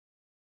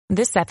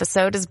This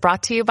episode is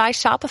brought to you by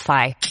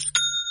Shopify.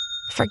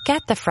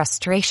 Forget the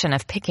frustration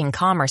of picking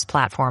commerce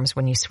platforms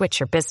when you switch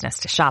your business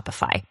to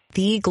Shopify,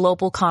 the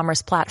global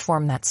commerce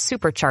platform that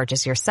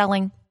supercharges your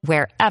selling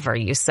wherever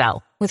you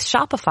sell. With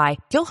Shopify,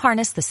 you'll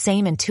harness the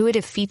same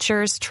intuitive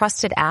features,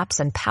 trusted apps,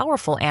 and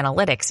powerful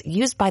analytics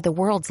used by the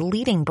world's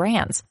leading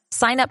brands.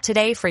 Sign up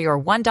today for your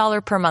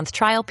 $1 per month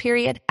trial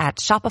period at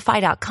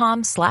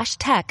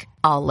shopify.com/tech,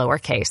 all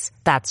lowercase.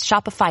 That's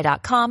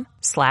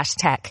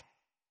shopify.com/tech.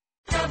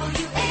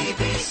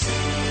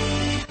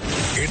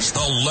 It's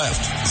the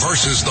left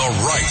versus the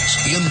right.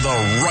 In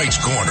the right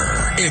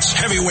corner, it's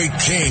heavyweight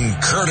king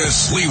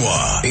Curtis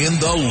Sliwa. In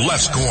the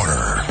left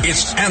corner,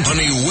 it's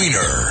Anthony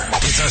Weiner.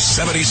 It's a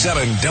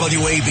 77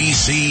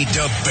 WABC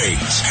debate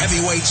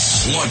heavyweight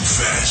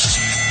slugfest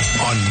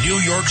on New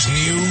York's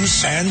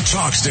news and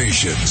talk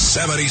station,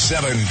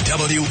 77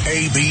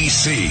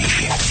 WABC.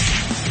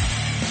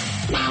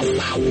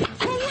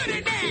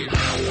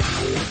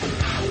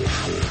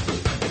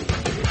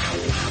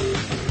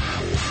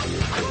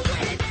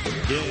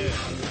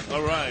 Yeah,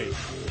 all right.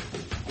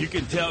 You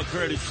can tell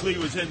Curtis Lee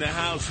was in the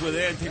house with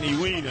Anthony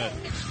Weiner.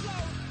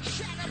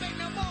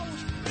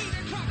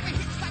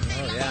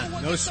 Oh, yeah.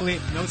 No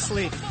sleep, no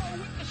sleep.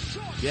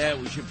 Yeah,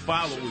 we should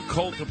follow with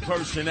cult of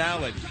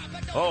personality.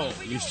 Oh,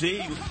 you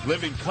see?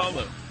 Live in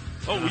color.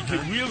 Oh, we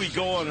could really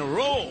go on a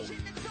roll.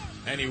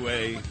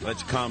 Anyway,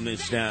 let's calm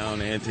this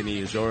down. Anthony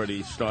is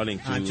already starting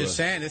to... I'm just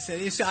saying.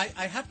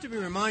 I have to be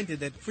reminded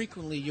that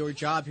frequently your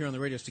job here on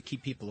the radio is to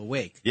keep people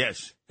awake.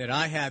 Yes. That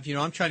I have,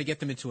 I'm trying to get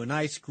them into a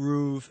nice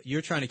groove.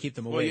 You're trying to keep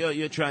them awake. Well,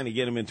 you're trying to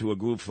get them into a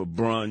groove for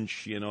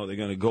brunch. They're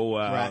going to go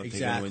out. Right, exactly.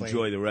 They're going to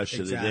enjoy the rest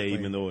of the day,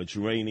 even though it's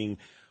raining.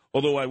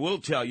 Although I will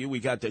tell you, we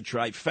got the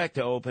trifecta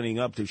opening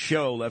up the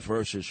show, left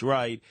versus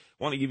right.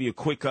 Want to give you a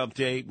quick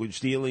update. We're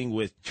dealing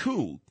with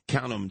two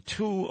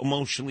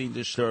emotionally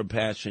disturbed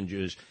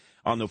passengers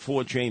on the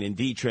 4 train and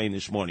D train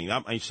this morning.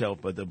 Not myself,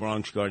 but the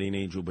Bronx Guardian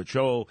Angel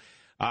Patrol.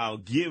 I'll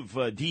give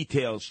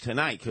details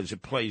tonight because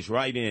it plays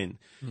right in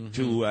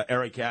to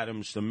Eric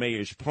Adams, the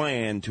mayor's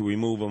plan to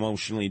remove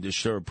emotionally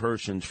disturbed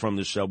persons from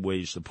the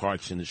subways, the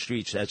parks, and the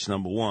streets. That's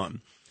number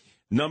one.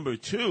 Number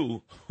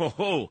two,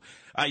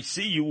 I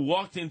see you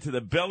walked into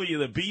the belly of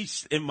the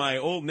beast in my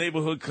old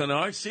neighborhood,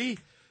 Canarsie.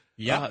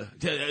 Yeah.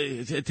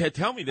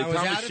 Tell me, the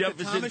Thomas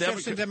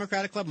Jefferson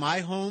Democratic Club,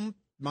 my home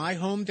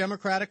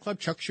Democratic Club,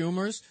 Chuck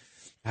Schumer's,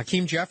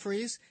 Hakeem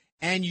Jeffries,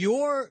 and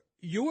yours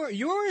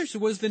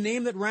was the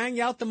name that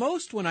rang out the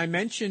most when I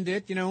mentioned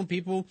it.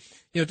 People,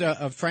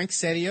 Frank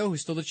Sedio,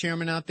 who's still the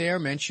chairman out there,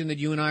 mentioned that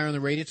you and I are on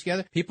the radio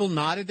together. People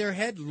nodded their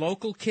head.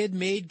 Local kid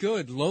made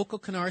good. Local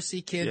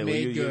Canarsie kid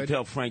made good. You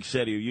tell Frank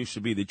Sedio, used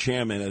to be the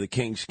chairman of the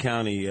Kings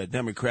County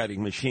Democratic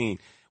Machine.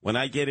 When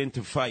I get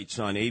into fights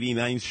on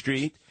 89th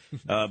Street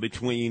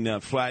between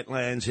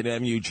Flatlands and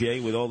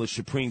MUJ with all the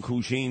Supreme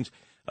Cuisines,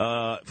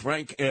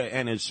 Frank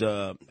and his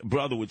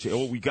brother would say,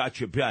 "Oh, we got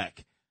your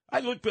back." I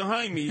looked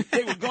behind me.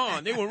 They were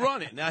gone. They were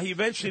running. Now, he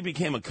eventually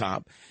became a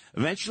cop,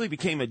 eventually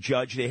became a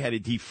judge. They had to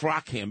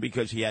defrock him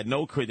because he had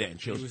no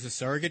credentials. He was a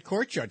surrogate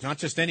court judge, not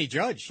just any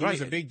judge. He was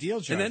a big deal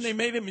judge. And then they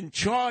made him in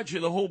charge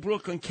of the whole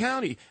Brooklyn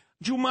County.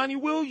 Jumaane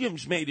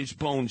Williams made his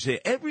bones there.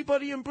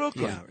 Everybody in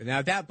Brooklyn.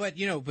 Yeah. Now but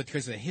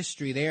because of the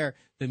history there,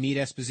 the Meade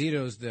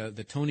Espositos,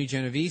 the Tony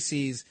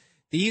Genovese's,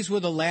 these were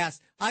the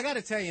last. I got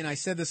to tell you, and I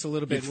said this a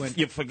little bit when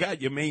you forgot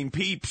your main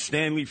peep,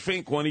 Stanley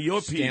Fink, one of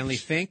your peeps. Stanley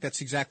Fink,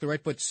 that's exactly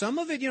right. But some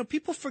of it,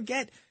 people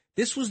forget.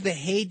 This was the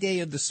heyday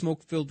of the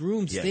smoke-filled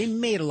rooms. Yes. They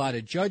made a lot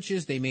of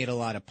judges. They made a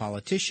lot of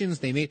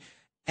politicians.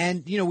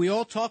 And we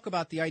all talk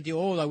about the idea.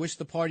 Oh, I wish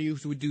the party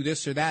would do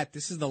this or that.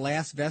 This is the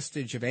last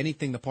vestige of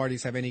anything the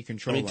parties have any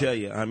control. Let me tell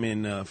you, I'm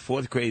in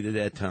fourth grade at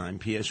that time,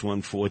 PS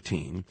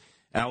 114.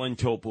 Alan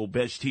Topol,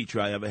 best teacher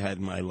I ever had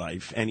in my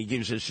life, and he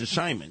gives us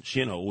assignments.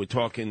 We're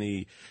talking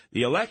the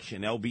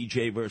election,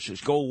 LBJ versus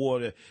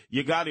Goldwater.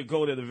 You got to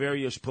go to the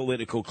various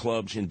political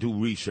clubs and do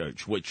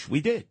research, which we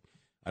did.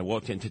 I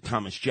walked into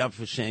Thomas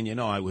Jefferson.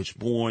 I was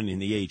born in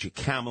the age of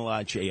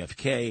Camelot,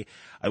 JFK.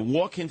 I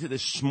walk into the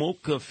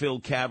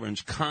smoke-filled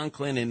caverns,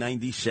 Conklin and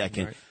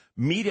 92nd. Right.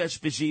 Meet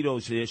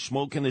Esposito's there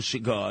smoking the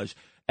cigars,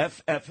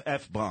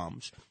 FFF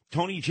bombs.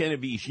 Tony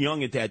Genovese,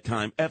 young at that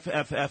time,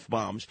 FFF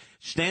bombs.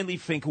 Stanley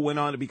Fink, who went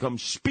on to become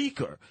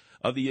Speaker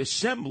of the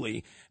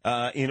Assembly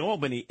in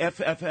Albany,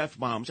 FFF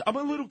bombs. I'm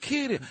a little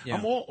kid. Yeah.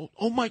 I'm all,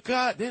 oh, my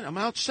God. Then I'm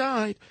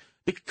outside.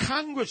 The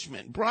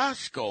Congressman,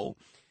 Brasco,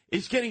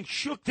 is getting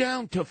shook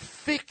down to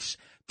fix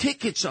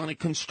tickets on a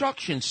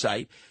construction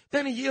site.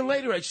 Then a year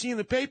later, I see in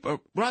the paper,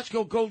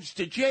 Brasco goes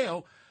to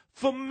jail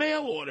for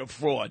mail order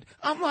fraud.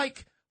 I'm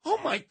like, oh,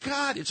 my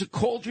God, it's a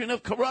cauldron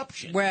of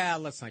corruption. Well,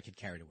 let's not get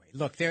carried away.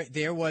 Look,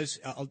 there was,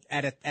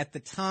 at the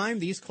time,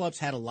 these clubs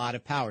had a lot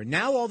of power.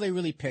 Now all they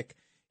really pick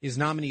is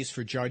nominees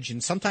for judge,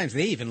 and sometimes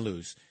they even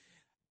lose.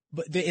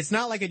 But it's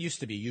not like it used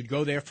to be. You'd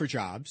go there for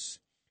jobs.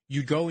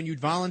 you'd go and you'd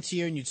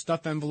volunteer and you'd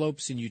stuff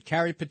envelopes and you'd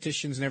carry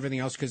petitions and everything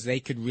else because they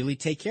could really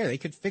take care. They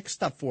could fix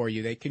stuff for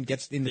you. They can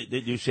get in.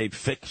 Did you say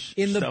fix?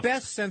 In stuff? The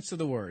best sense of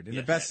the word. In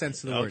the best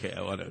sense of the word. Okay,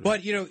 I want to know.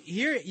 But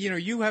here,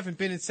 you haven't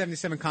been in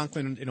 77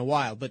 Conklin in a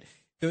while, but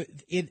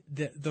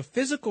the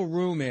physical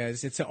room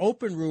it's an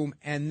open room,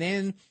 and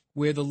then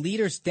where the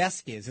leader's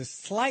desk is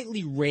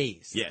slightly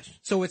raised. Yes.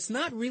 So it's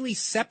not really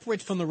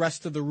separate from the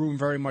rest of the room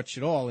very much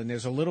at all, and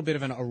there's a little bit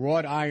of a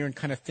wrought iron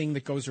kind of thing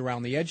that goes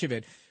around the edge of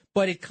it.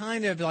 But it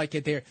kind of like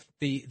the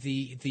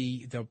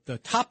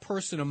top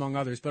person among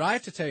others. But I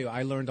have to tell you,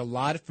 I learned a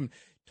lot from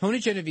Tony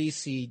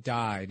Genovese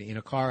died in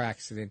a car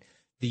accident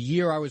the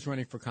year I was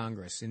running for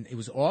Congress, and it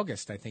was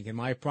August, I think, and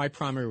my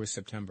primary was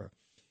September.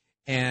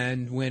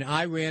 And when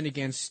I ran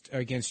against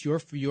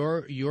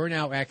your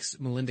now ex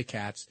Melinda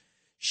Katz,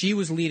 she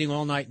was leading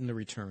all night in the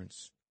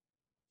returns.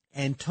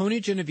 And Tony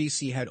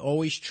Genovese had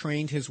always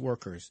trained his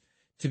workers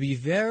to be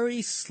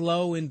very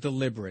slow and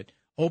deliberate,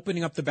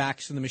 opening up the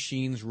backs of the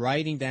machines,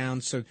 writing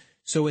down.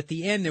 So at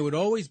the end, there would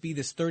always be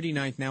this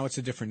 39th, now it's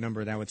a different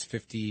number, now it's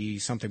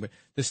 50-something, but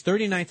this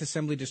 39th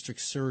Assembly District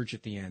surge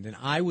at the end. And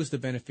I was the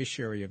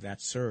beneficiary of that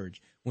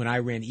surge when I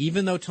ran.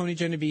 Even though Tony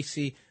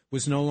Genovese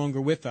was no longer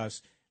with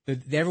us,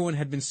 everyone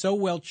had been so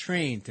well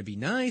trained to be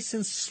nice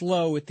and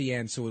slow at the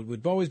end, so it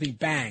would always be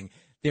bang.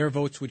 Their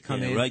votes would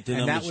come in. Write the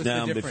numbers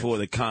down before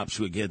the cops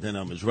would get the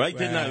numbers. Write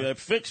the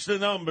numbers. Fix the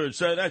numbers.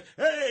 Hey,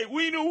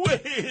 Weiner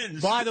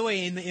wins. By the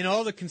way, in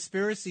all the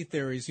conspiracy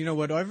theories,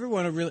 what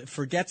everyone really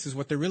forgets is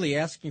what they're really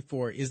asking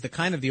for is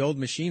the old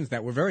machines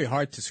that were very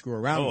hard to screw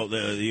around with.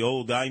 The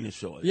old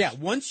dinosaurs. Yeah,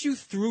 once you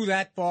threw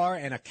that bar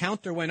and a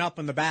counter went up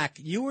on the back,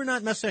 you were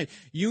not necessarily.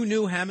 You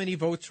knew how many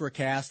votes were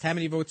cast, how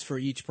many votes for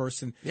each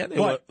person. Yeah,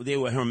 they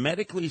were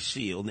hermetically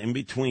sealed in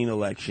between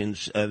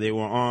elections. They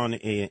were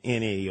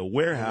in a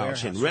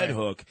warehouse in Red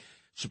Hook.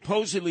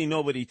 Supposedly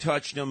nobody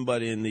touched them,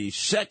 but in the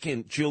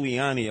second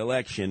Giuliani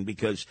election,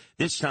 because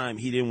this time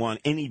he didn't want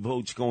any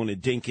votes going to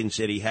Dinkins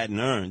that he hadn't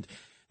earned,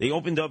 they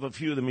opened up a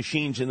few of the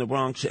machines in the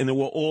Bronx, and there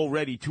were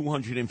already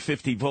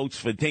 250 votes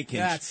for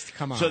Dinkins.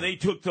 Come on. So they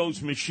took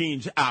those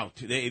machines out.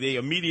 They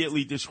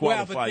immediately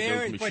disqualified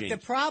those machines. But the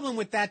problem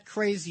with that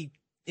crazy,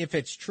 if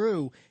it's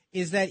true,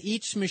 is that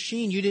each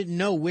machine, you didn't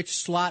know which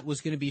slot was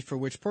going to be for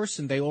which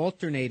person. They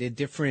alternated.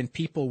 Different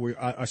people were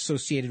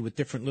associated with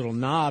different little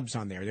knobs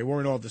on there. They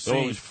weren't all the same.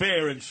 So it was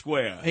fair and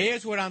square.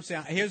 Here's what I'm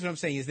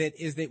saying is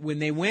that when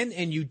they went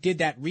and you did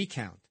that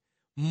recount,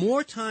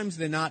 more times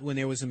than not when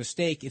there was a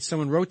mistake, if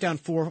someone wrote down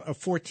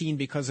 14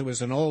 because it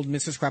was an old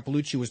Mrs.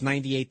 Crapalucci was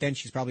 98 then,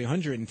 she's probably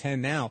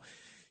 110 now,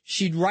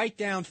 she'd write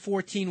down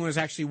 14 when it was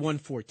actually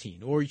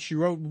 114, or she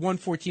wrote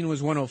 114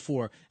 was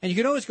 104. And you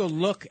could always go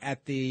look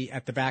at the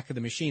back of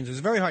the machines. It was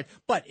very hard,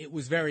 but it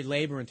was very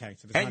labor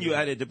intensive. And you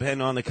had to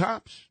depend on the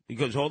cops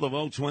because all the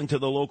votes went to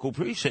the local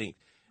precinct.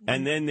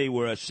 And then they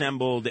were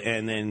assembled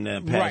and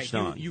then passed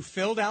on. You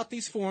filled out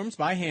these forms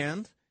by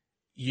hand.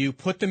 You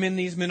put them in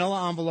these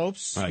manila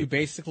envelopes. Right. You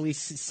basically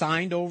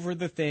signed over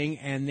the thing,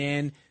 and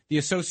then the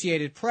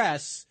Associated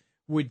Press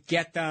would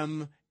get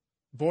them.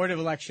 Board of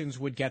Elections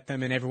would get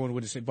them, and everyone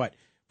would say, but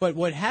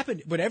what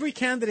happened? But every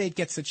candidate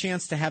gets a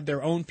chance to have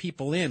their own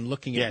people in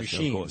looking at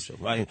machines. Of course,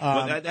 right.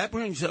 Well, that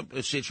brings up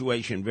a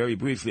situation very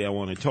briefly I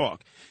want to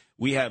talk.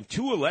 We have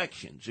two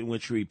elections in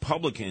which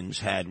Republicans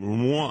had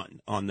won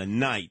on the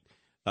night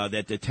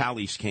that the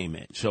tallies came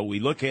in. So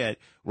we look at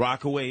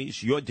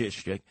Rockaway's, your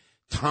district,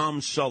 Tom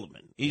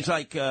Sullivan. He's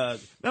like,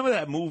 remember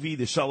that movie,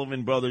 The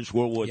Sullivan Brothers,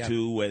 World War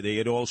II, where they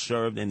had all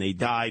served and they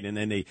died, and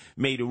then they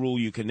made a rule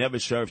you can never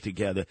serve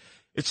together.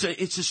 It's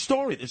a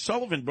story. The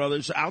Sullivan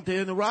Brothers out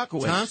there in the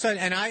Rockaway. Tom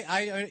Sullivan, and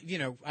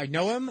I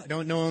know him. I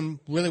don't know him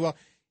really well.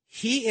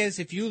 He is,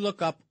 if you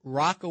look up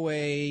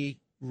Rockaway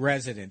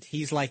resident,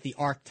 he's like the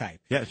archetype.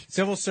 Yes.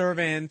 Civil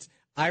servant,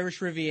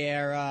 Irish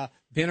Riviera,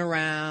 been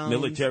around.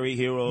 Military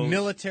hero.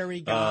 Military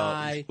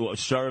guy.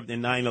 Served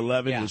in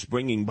 9/11, was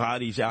bringing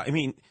bodies out. I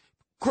mean,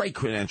 great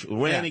credential.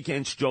 Ran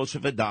against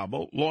Joseph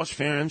Adabo, lost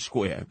fair and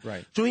square.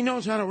 Right. So he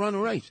knows how to run a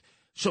race.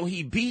 So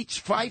he beats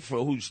Pfeiffer,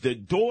 who's the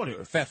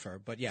daughter. Pfeffer,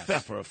 but yes.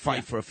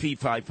 Pfeiffer,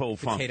 Fee-Fi-Fo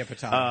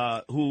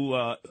Fum.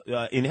 Who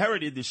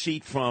inherited the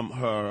seat from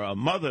her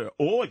mother,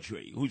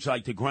 Audrey, who's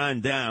like the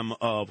grande dame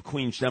of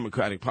Queens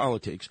Democratic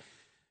politics.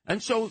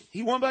 And so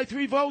he won by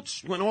 3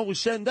 votes when all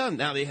was said and done.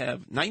 Now they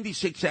have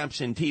 96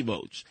 absentee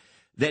votes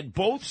that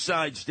both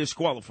sides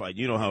disqualified.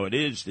 You know how it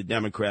is. The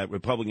Democrat,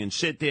 Republicans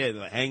sit there,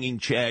 the hanging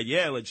chad.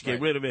 Yeah, let's get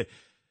rid of it.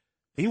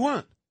 He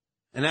won.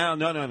 And now,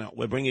 no.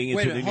 We're bringing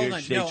it to the New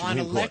York State Supreme Court. On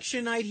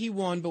election night he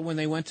won, but when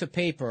they went to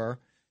paper,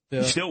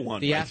 he still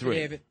won by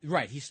 3.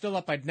 Right, he's still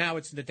up by, now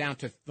it's down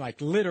to like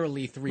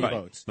literally 3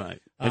 votes. Right.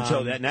 And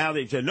so that now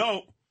they said,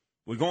 no,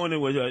 we're going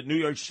to a New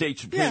York State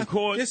Supreme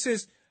Court. This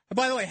is,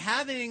 by the way,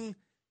 having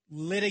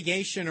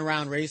litigation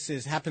around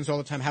races happens all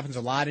the time, happens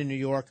a lot in New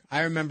York.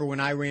 I remember when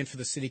I ran for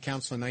the city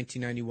council in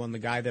 1991, the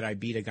guy that I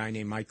beat, a guy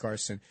named Mike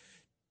Garson,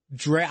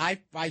 I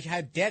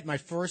had debt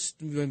as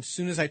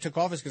soon as I took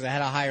office because I had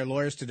to hire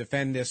lawyers to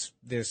defend this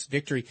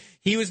victory.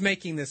 He was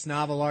making this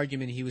novel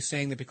argument. He was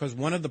saying that because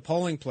one of the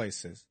polling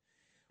places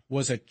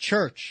was a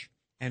church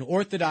and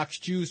Orthodox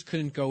Jews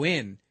couldn't go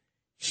in,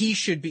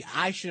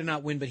 I should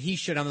not win, but he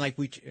should. I'm like,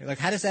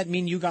 how does that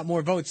mean you got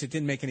more votes? It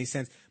didn't make any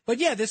sense. But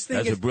yeah, this thing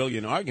That's is a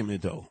brilliant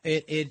argument, though.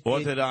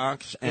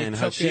 Orthodox and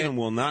Hasidim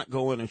will not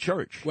go in a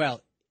church.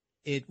 Well,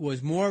 it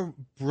was more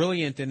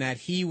brilliant in that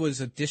he was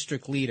a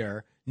district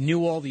leader,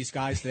 knew all these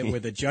guys that were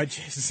the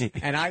judges,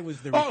 and I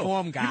was the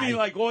reform guy. You mean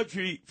like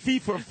Audrey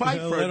Pfeiffer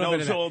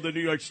knows all the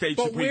New York State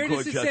Supreme Court judges? But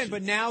where does it stand?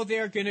 But now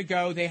they're going to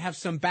go. They have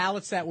some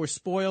ballots that were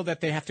spoiled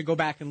that they have to go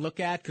back and look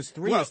at because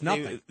 3 is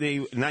nothing.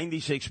 The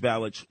 96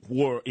 ballots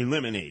were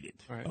eliminated,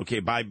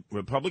 by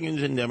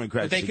Republicans and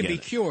Democrats. But they together. can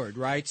be cured,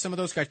 right? Some of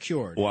those got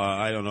cured. Well,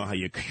 I don't know how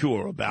you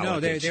cure a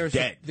ballot that's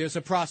dead. There's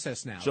a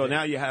process now. So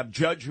now you have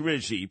Judge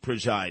Rizzi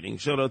presiding.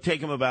 So it'll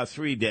take him about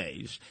 3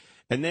 days.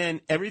 And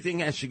then everything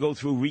has to go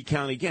through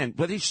recount again.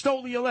 But they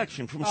stole the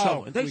election from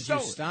someone. They stole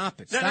it. Stop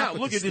it. Now,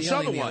 look at this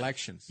other one.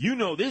 Elections. You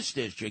know this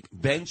district,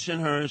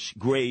 Bensonhurst,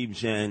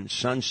 Gravesend,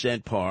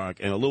 Sunset Park,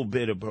 and a little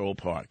bit of Borough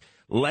Park.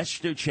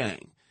 Lester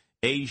Chang,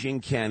 Asian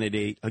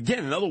candidate.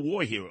 Again, another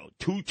war hero.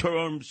 2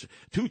 tours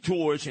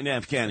in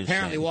Afghanistan.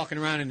 Apparently walking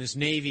around in his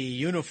Navy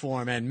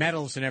uniform and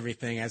medals and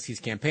everything as he's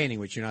campaigning,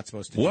 which you're not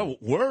supposed to do. Well,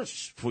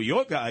 worse for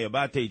your guy,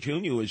 Abate Jr.,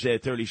 who was there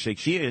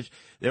 36 years.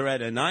 They're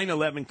at a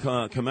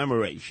 9/11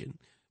 commemoration,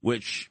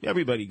 which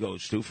everybody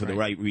goes to for the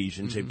right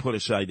reasons. They put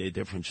aside their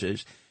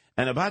differences.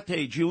 And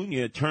Abate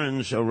Jr.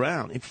 turns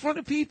around in front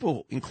of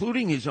people,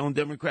 including his own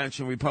Democrats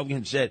and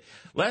Republicans, said,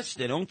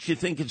 Lester, don't you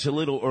think it's a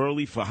little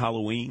early for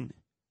Halloween?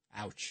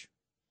 Ouch.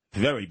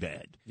 Very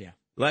bad. Yeah.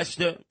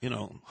 Lester,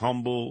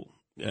 humble,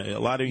 a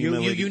lot of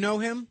humility. You know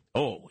him?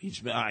 Oh,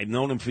 I've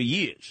known him for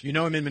years. You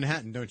know him in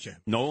Manhattan, don't you?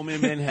 Know him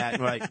in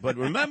Manhattan, right. But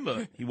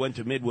remember, he went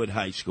to Midwood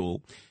High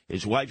School.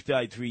 His wife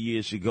died 3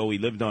 years ago. He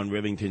lived on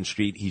Rivington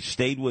Street. He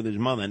stayed with his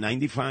mother,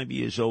 95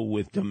 years old,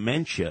 with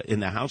dementia in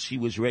the house he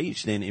was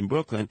raised in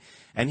Brooklyn.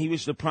 And he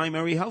was the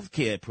primary health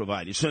care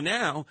provider. So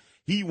now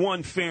he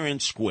won fair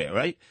and square,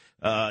 right?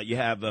 You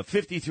have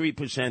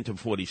 53% to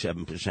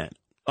 47%.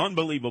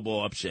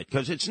 Unbelievable upset,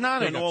 because it's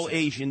not an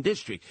all-Asian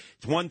district.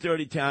 It's 1/3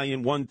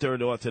 Italian,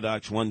 1/3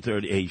 Orthodox,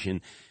 1/3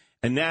 Asian.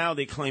 And now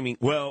they're claiming,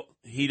 well,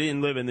 he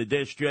didn't live in the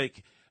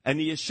district. And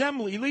the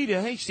assembly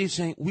leader, Hasty, is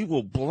saying, we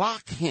will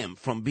block him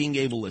from being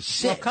able to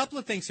sit. Well, a couple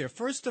of things here.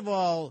 First of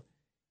all,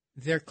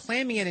 they're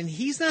claiming it, and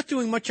he's not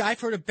doing much.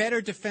 I've heard a better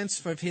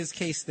defense of his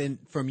case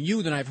from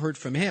you than I've heard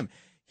from him.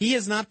 He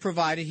has not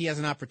provided, he has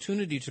an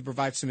opportunity to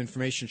provide some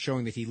information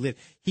showing that he lived.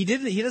 He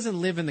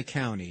doesn't live in the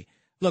county.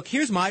 Look,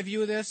 here's my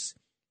view of this.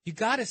 You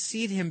got to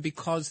seat him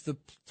because the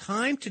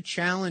time to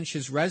challenge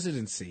his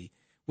residency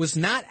was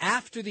not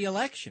after the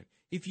election.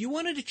 If you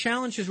wanted to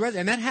challenge his residency,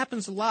 and that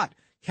happens a lot,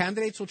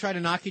 candidates will try to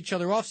knock each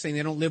other off saying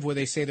they don't live where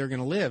they say they're going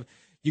to live.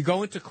 You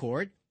go into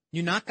court,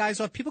 you knock guys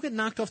off. People get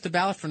knocked off the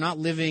ballot for not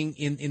living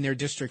in their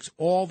districts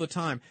all the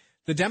time.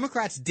 The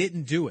Democrats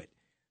didn't do it.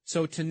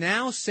 So to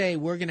now say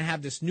we're going to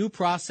have this new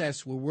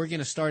process where we're going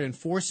to start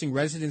enforcing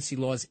residency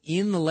laws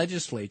in the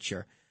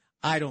legislature,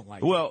 I don't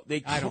like Well,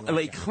 it.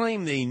 they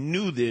claim they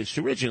knew this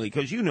originally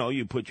because,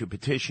 you put your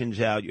petitions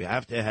out. You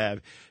have to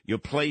have your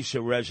place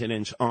of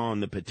residence on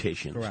the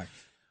petitions. Correct.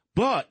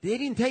 But they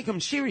didn't take them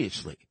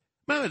seriously.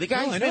 Remember, the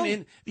guy's been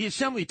in the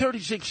assembly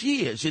 36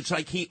 years. It's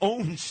like he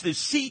owns the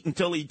seat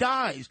until he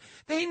dies.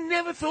 They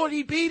never thought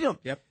he beat him.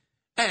 Yep.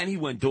 And he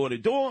went door to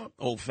door,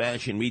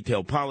 old-fashioned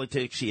retail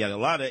politics. He had a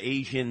lot of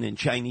Asian and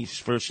Chinese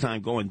first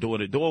time going door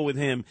to door with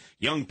him.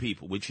 Young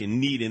people, which you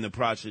need in the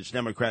process,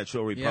 Democrats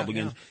or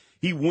Republicans. Yeah.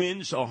 He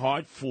wins a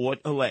hard-fought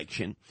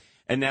election.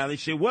 And now they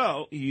say,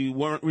 well, you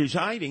weren't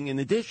residing in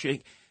the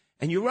district.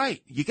 And you're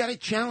right. You got to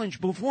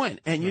challenge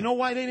beforehand. And you know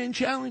why they didn't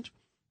challenge?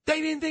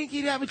 They didn't think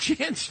he'd have a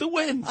chance to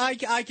win. I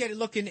get it.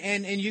 Look,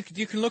 and you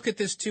can look at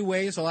this 2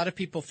 ways. A lot of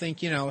people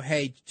think,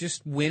 hey,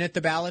 just win at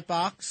the ballot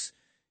box.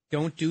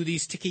 Don't do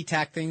these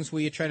ticky-tack things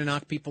where you try to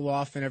knock people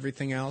off and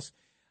everything else.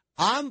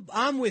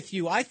 I'm with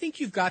you. I think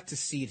you've got to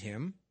seat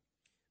him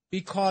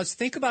because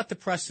think about the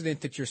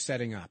precedent that you're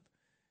setting up.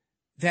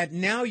 That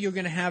now you're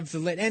going to have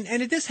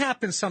and this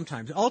happens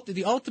sometimes.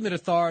 The ultimate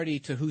authority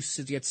to who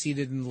gets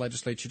seated in the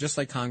legislature, just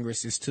like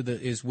Congress,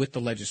 is with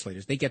the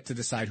legislators. They get to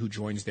decide who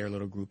joins their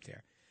little group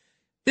there.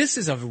 This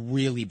is a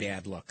really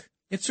bad look.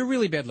 It's a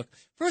really bad look.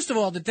 First of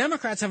all, the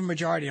Democrats have a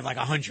majority of like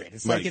 100.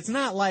 It's like it's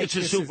not like it's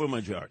a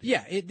supermajority.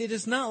 Yeah, it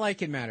is not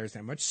like it matters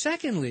that much.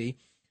 Secondly,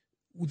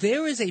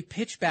 there is a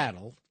pitch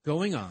battle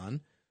going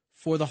on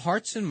for the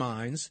hearts and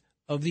minds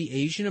of the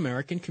Asian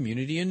American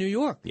community in New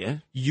York. Yeah.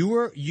 You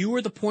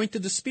were the point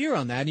of the spear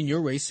on that in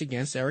your race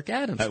against Eric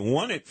Adams. I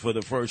won it for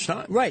the first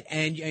time. Right.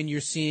 And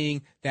you're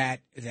seeing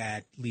that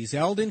Lee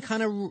Zeldin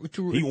kind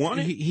of he won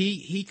it.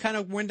 He kind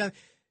of went down.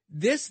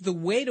 The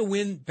way to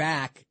win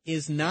back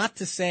is not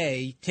to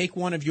say take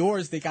one of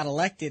yours that got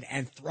elected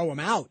and throw him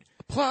out.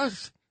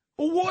 Plus,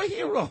 a war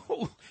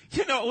hero.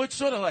 It's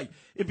sort of like,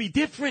 it'd be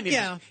different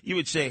if you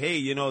would say,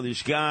 hey,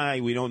 this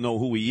guy, we don't know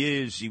who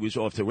he is. He was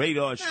off the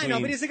radar screen. I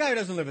know, but he's a guy who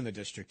doesn't live in the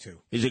district, too.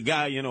 He's a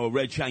guy, a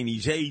red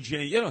Chinese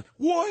agent,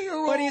 war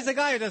hero. But he's a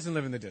guy who doesn't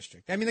live in the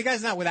district. I mean, the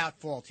guy's not without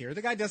fault here.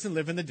 The guy doesn't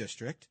live in the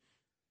district.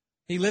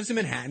 He lives in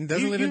Manhattan,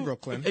 doesn't live in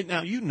Brooklyn.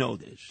 Now, you know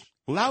this.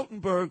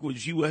 Lautenberg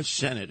was U.S.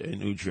 Senator in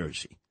New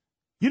Jersey.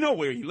 You know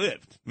where he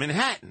lived,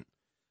 Manhattan.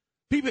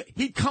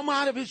 He'd come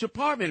out of his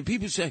apartment, and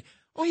people say,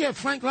 oh, yeah,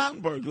 Frank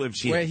Lautenberg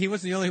lives here. Well, he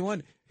wasn't the only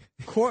one.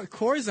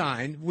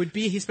 Corzine would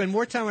be. He spent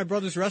more time at my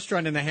brother's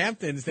restaurant in the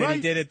Hamptons than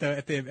he did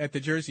at the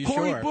Jersey Shore.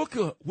 Cory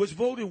Booker was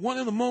voted one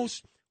of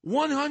the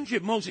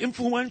 100 most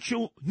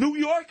influential New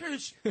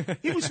Yorkers.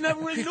 He was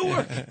never in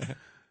Newark.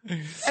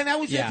 And that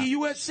was at the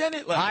U.S.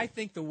 Senate level. I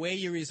think the way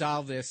you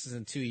resolve this is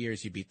in 2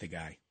 years you beat the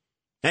guy.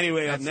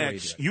 Anyway, up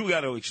next, you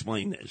got to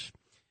explain this.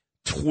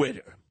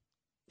 Twitter.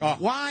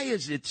 Why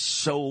is it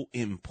so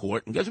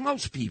important? Because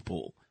most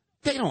people,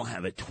 they don't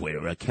have a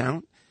Twitter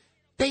account.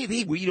 They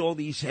read all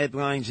these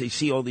headlines. They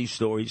see all these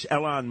stories.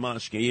 Elon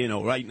Musk,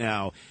 right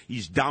now,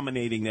 he's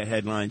dominating the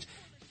headlines.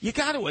 You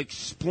got to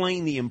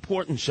explain the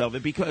importance of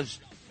it because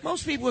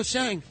most people are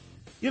saying,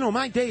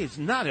 my day is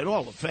not at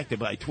all affected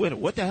by Twitter.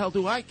 What the hell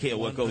do I care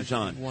what goes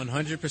on?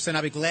 100%.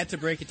 I'll be glad to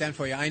break it down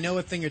for you. I know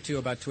a thing or two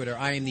about Twitter.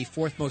 I am the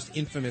fourth most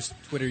infamous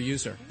Twitter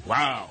user.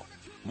 Wow.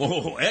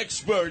 Oh,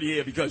 expert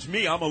here because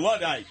I'm a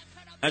Luddite.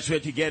 That's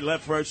what you get.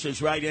 Left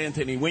versus right,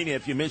 Anthony Weiner.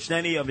 If you missed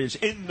any of his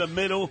In the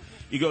Middle,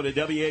 you go to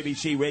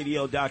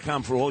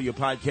WABCRadio.com for all your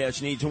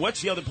podcast needs. And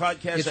what's the other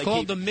podcast? It's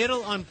called The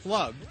Middle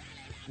Unplugged,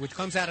 which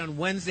comes out on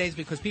Wednesdays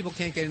because people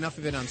can't get enough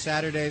of it on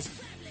Saturdays.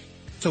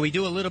 So we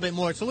do a little bit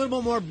more. It's a little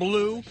bit more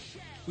blue.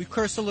 We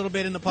curse a little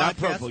bit in the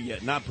podcast. Not purple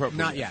yet. Not purple.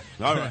 Not yet.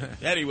 All right.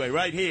 Anyway,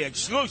 right here,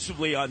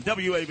 exclusively on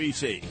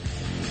WABC.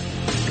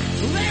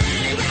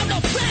 Around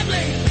the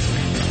family.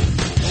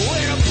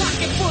 We're a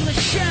pocket full of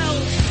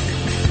shells.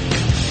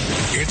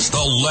 It's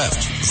the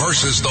left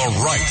versus the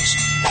right.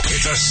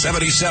 It's a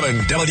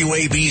 77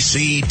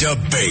 WABC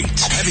debate.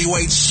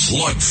 Heavyweight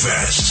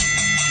slugfest.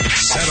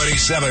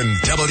 77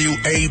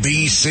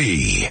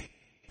 WABC.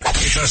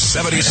 It's a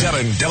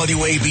 77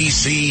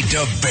 WABC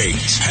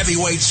debate.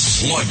 Heavyweight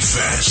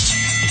slugfest.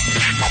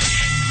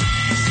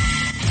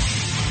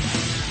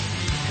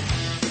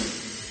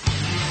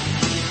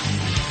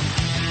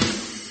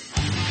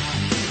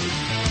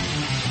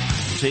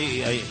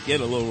 See, I get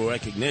a little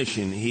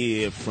recognition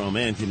here from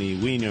Anthony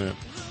Weiner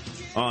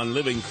on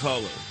Living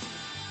Color,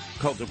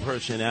 Cult of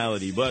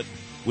Personality. But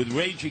with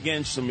Rage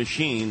Against the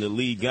Machine, the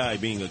lead guy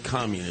being a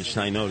communist,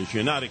 I noticed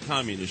you're not a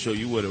communist, so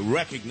you would have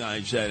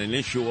recognized that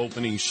initial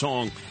opening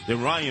song that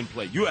Ryan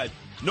played. You had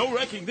no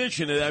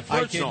recognition of that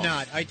first song.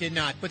 I did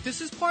not. But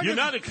this is part You're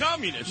not a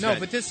communist. No, then.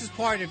 but this is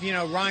part of,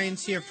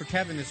 Ryan's here for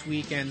Kevin this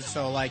weekend,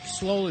 so,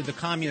 slowly the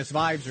communist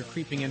vibes are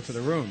creeping into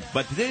the room.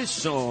 But this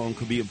song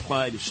could be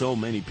applied to so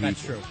many people.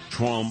 That's true.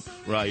 Trump,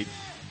 right?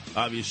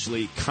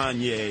 Obviously,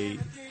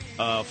 Kanye,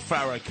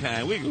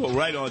 Farrakhan. We can go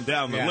right on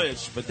down the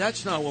list, but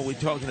that's not what we're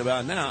talking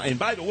about now. And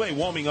by the way,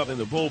 warming up in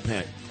the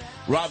bullpen,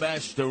 Rob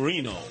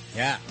Astorino.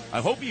 Yeah. I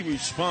hope he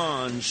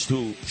responds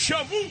to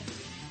Shamu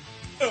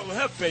El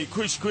Jefe,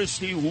 Chris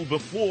Christie, who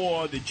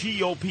before the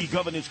GOP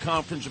governance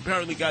conference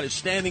apparently got a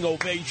standing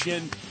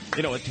ovation,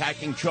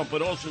 attacking Trump,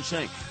 but also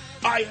saying,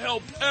 I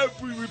helped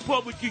every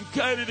Republican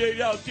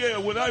candidate out there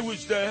when I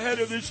was the head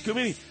of this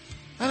committee.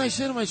 And I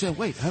said to myself,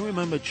 wait, I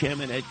remember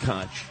Chairman Ed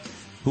Koch,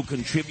 who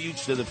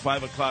contributes to the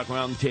 5 o'clock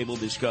roundtable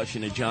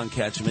discussion at John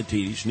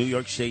Catsimatidis, New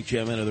York State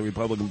Chairman of the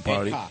Republican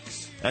Party. Ed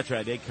Cox. That's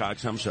right, Ed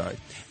Cox, I'm sorry.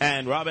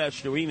 And Rob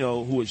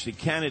Astorino, who was the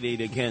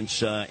candidate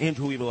against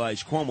Andrew Evil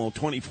Eyes Cuomo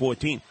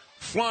 2014,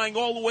 flying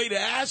all the way to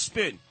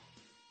Aspen.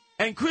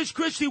 And Chris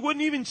Christie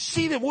wouldn't even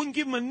see them, wouldn't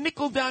give him a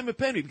nickel, dime, a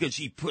penny because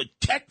he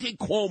protected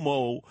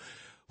Cuomo,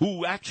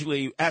 who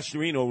actually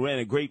Astorino ran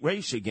a great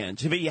race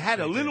against. If he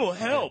had a little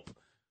help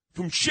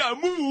from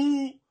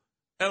Shamu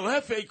El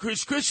Jefe,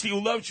 Chris Christie, who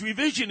loves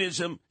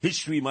revisionism,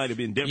 history might have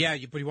been different. Yeah,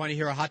 but you want to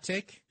hear a hot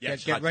take?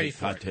 Yes, Get ready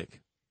for it. Hot take.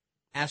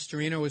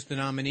 Astorino was the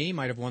nominee,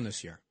 might have won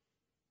this year.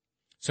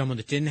 Someone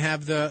that didn't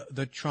have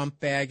the Trump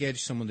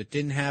baggage, someone that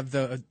didn't have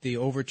the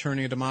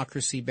overturning of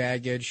democracy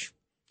baggage.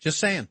 Just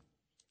saying.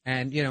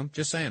 And,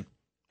 just saying.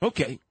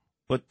 Okay.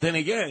 But then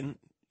again,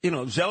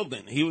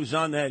 Zeldin, he was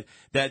on that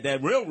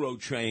railroad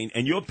train,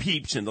 and your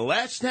peeps in the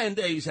last 10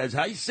 days, as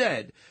I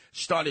said,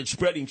 started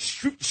spreading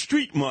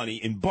street money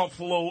in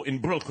Buffalo, in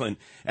Brooklyn,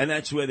 and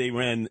that's where they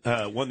won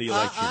the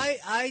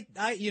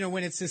election.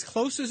 When it's as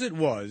close as it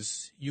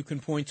was, you can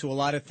point to a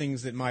lot of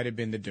things that might have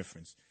been the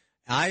difference.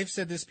 I've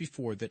said this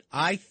before, that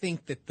I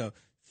think that the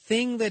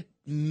thing that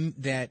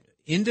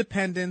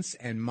independents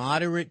and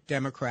moderate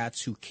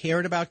Democrats who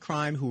cared about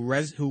crime,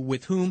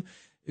 with whom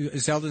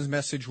Zeldin's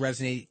message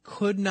resonated,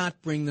 could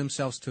not bring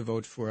themselves to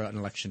vote for an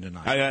election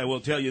denial. I will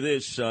tell you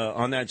this,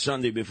 on that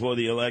Sunday before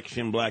the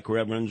election, black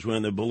reverends were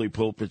in the bully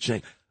pulpit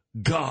saying,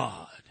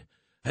 God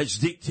has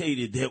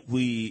dictated that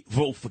we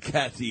vote for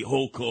Kathy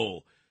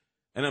Hochul.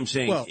 And I'm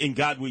saying, in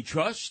God we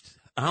trust?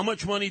 How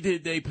much money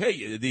did they pay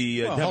you,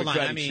 the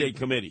Democratic State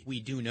Committee? We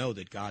do know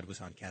that God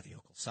was on Kathy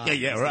Hochul's side.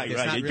 Yeah, right.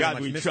 There's not In really God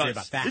much we mystery trust.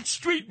 about that. It's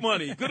street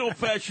money, good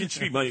old-fashioned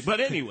street money. But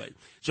anyway,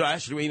 so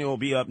Astorino will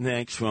be up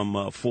next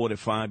from 4 to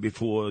 5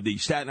 before the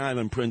Staten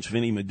Island Prince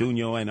Vinny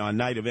Medugno and our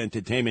night of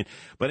entertainment.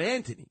 But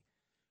Anthony,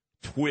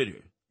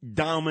 Twitter,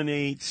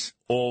 dominates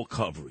all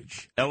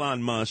coverage.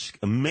 Elon Musk,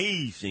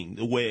 amazing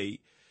the way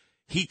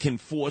he can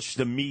force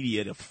the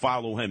media to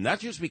follow him, not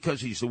just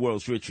because he's the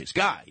world's richest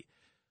guy,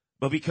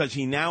 but because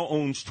he now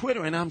owns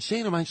Twitter. And I'm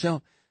saying to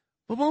myself,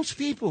 well, most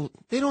people,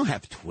 they don't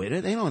have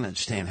Twitter. They don't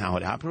understand how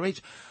it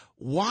operates.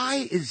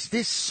 Why is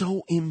this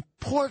so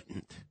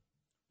important?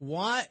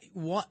 Why?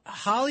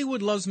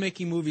 Hollywood loves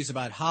making movies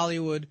about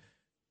Hollywood.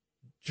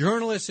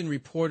 Journalists and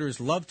reporters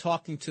love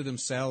talking to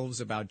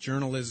themselves about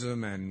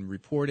journalism and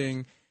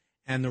reporting.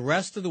 And the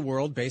rest of the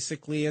world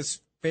basically is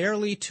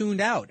fairly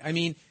tuned out. I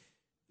mean,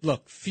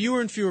 look,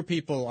 fewer and fewer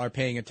people are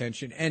paying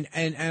attention. And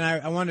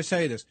I want to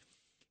tell you this.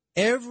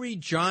 Every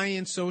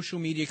giant social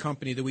media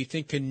company that we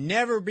think can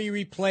never be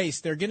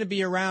replaced, they're going to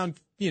be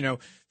around,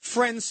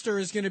 Friendster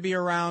is going to be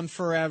around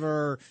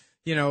forever,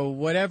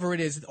 whatever it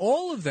is.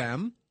 All of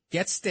them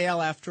get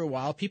stale after a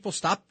while. People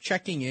stop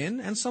checking in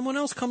and someone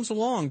else comes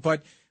along.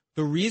 But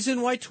the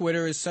reason why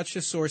Twitter is such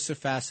a source of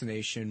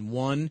fascination,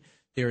 one,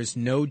 there is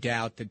no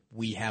doubt that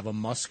we have a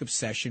Musk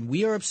obsession.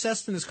 We are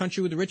obsessed in this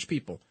country with the rich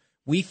people.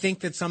 We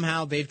think that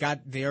somehow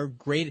they're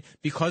great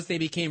because they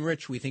became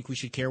rich. We think we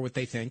should care what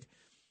they think.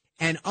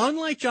 And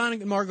unlike John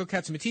and Margot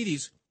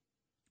Katzimatidis,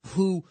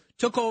 who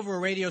took over a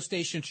radio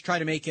station to try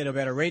to make it a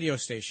better radio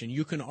station,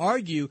 you can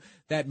argue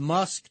that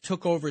Musk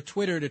took over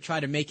Twitter to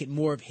try to make it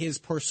more of his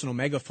personal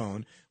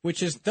megaphone,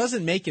 which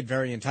doesn't make it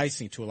very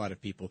enticing to a lot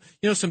of people.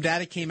 Some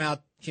data came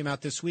out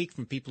this week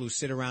from people who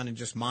sit around and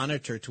just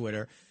monitor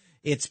Twitter.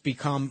 It's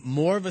become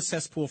more of a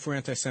cesspool for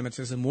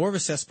anti-Semitism, more of a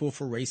cesspool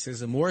for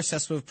racism, more a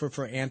cesspool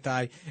for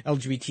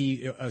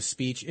anti-LGBT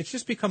speech. It's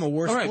just become a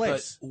worse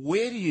place. But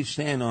where do you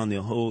stand on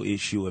the whole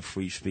issue of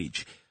free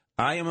speech?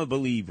 I am a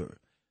believer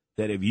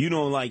that if you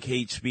don't like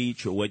hate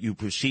speech or what you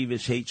perceive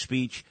as hate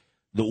speech,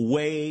 the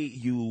way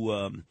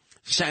you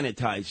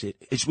sanitize it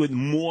is with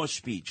more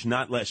speech,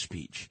 not less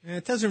speech. And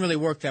it doesn't really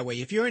work that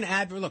way. If you're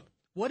look,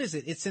 what is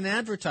it? It's an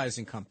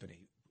advertising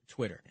company,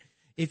 Twitter.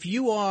 If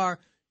you are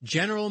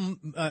General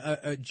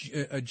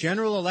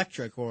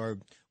Electric or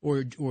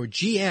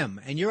GM,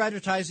 and you're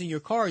advertising your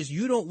cars,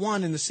 you don't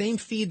want in the same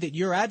feed that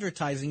you're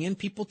advertising in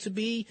people to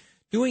be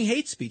doing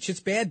hate speech.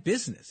 It's bad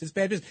business. It's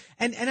bad business.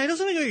 And I know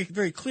something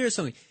very clear.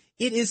 Something.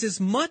 It is as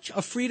much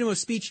a freedom of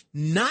speech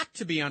not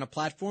to be on a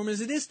platform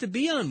as it is to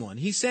be on one.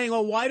 He's saying,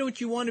 oh, why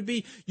don't you want to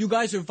be? You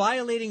guys are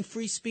violating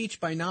free speech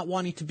by not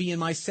wanting to be in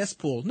my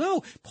cesspool.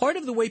 No, part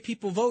of the way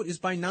people vote is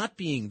by not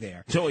being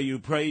there. So are you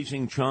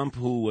praising Trump,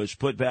 who was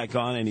put back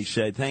on and he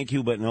said, thank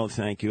you, but no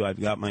thank you. I've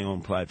got my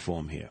own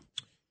platform here.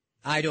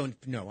 I don't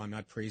know. I'm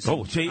not praising.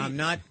 Oh, see? I'm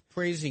not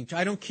praising.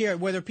 I don't care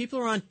whether people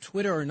are on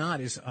Twitter or not.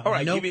 All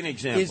right, give me an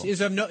example.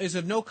 Is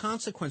of no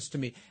consequence to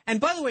me. And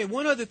by the way,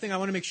 one other thing I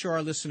want to make sure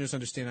our listeners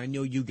understand. I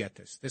know you get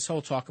this. This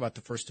whole talk about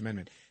the First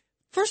Amendment.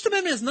 First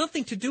Amendment has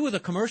nothing to do with a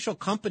commercial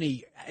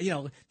company.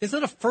 There's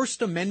not a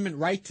First Amendment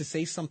right to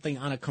say something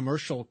on a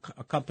commercial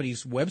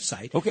company's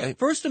website. Okay.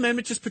 First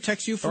Amendment just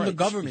protects you from the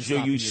government.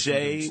 So you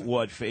say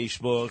what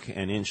Facebook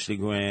and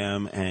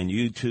Instagram and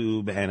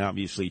YouTube and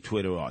obviously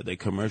Twitter are. They're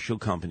commercial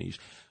companies.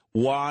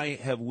 Why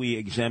have we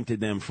exempted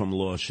them from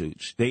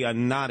lawsuits? They are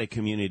not a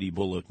community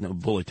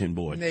bulletin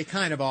board. They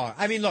kind of are.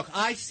 I mean, look,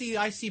 I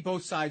see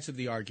both sides of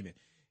the argument.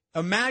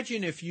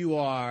 Imagine if you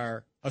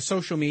are a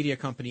social media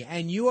company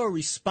and you are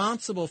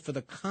responsible for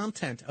the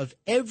content of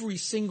every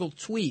single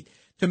tweet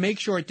to make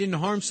sure it didn't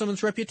harm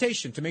someone's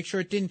reputation, to make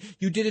sure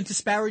you didn't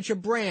disparage a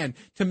brand,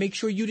 to make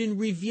sure you didn't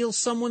reveal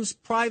someone's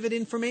private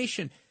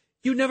information.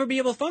 You'd never be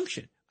able to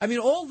function. I mean,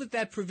 all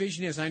that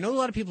provision is, I know a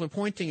lot of people are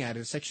pointing at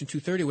it, Section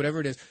 230,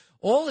 whatever it is.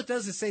 All it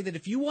does is say that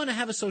if you want to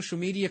have a social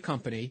media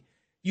company,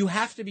 you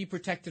have to be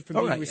protected from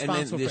being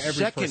responsible for every person. And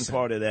then the second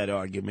part of that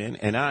argument,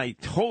 and I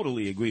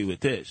totally agree with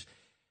this,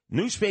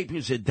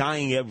 newspapers are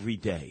dying every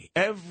day,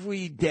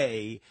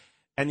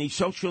 and these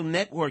social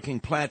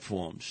networking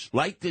platforms,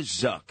 like the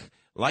Zuck,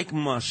 like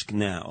Musk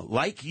now,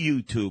 like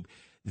YouTube,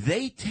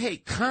 they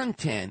take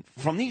content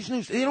from these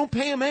news. They don't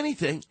pay them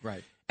anything.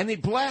 Right. And they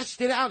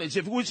blast it out as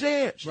if it was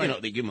theirs.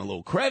 Right. They give them a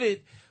little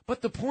credit.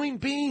 But the point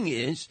being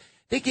is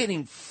they're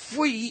getting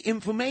free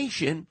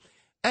information,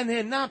 and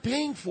they're not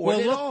paying for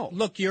it at all.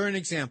 Look, you're an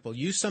example.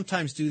 You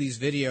sometimes do these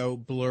video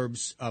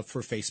blurbs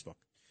for Facebook.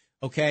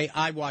 Okay,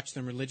 I watch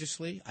them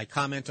religiously. I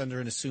comment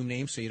under an assumed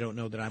name, so you don't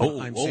know that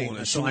I'm saying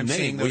that. So I'm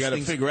saying those we got to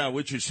things. figure out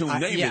which assumed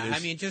name it is. Yeah, I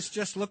mean,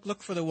 just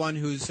look for the one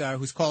who's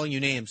calling you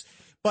names.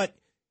 But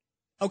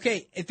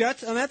okay, if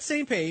that's on that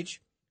same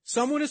page.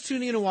 Someone is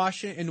tuning in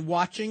and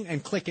watching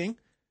and clicking.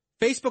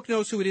 Facebook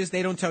knows who it is.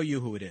 They don't tell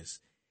you who it is.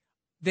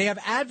 They have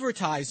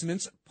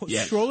advertisements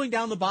scrolling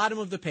down the bottom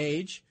of the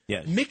page,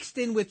 mixed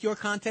in with your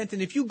content.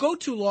 And if you go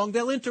too long,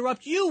 they'll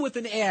interrupt you with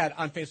an ad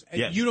on Facebook.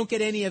 And you don't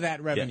get any of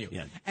that revenue.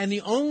 And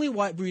the only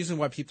reason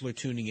why people are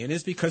tuning in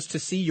is because to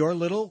see your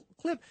little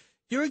clip.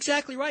 You're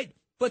exactly right.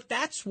 But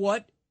that's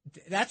why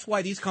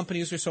these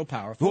companies are so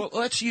powerful. Well,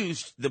 let's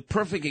use the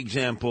perfect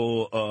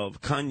example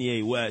of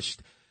Kanye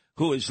West,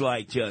 who is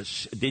like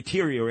just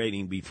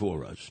deteriorating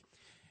before us.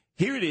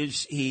 Here it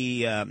is.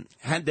 He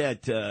had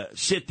that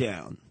sit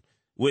down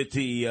with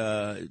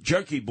the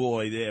jerky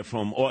boy there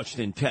from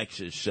Austin,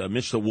 Texas,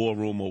 Mr. War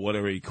Room or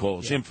whatever he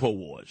calls,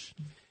 InfoWars.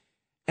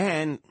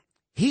 And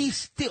he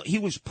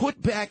was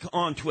put back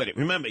on Twitter.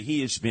 Remember,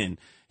 he's been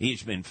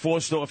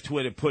forced off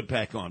Twitter, put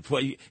back on.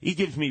 He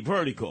gives me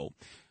vertigo.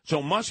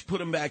 So Musk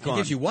put him back on. He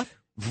gives you what?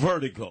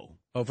 Vertigo.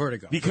 Oh,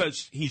 vertigo.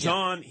 Because he's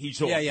on,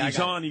 he's off. He's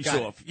on, he's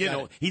off. You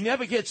know, he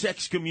never gets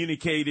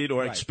excommunicated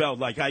or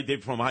expelled like I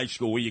did from high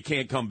school where you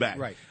can't come back.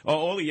 Right.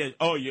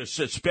 You're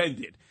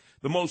suspended.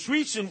 The most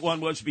recent one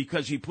was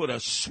because he put a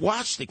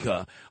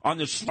swastika on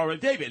the Star of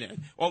David.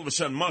 And all of a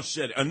sudden, Musk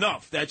said,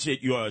 enough, that's it,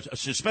 you're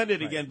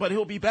suspended again, but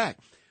he'll be back.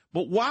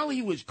 But while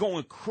he was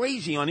going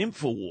crazy on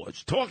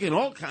InfoWars, talking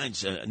all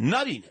kinds of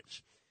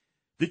nuttiness,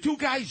 the two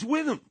guys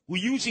with him were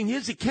using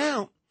his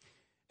account,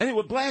 and they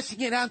were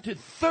blasting it out to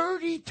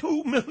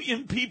 32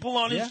 million people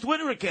on his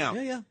Twitter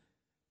account. Yeah.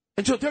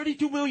 And so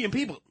 32 million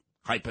people,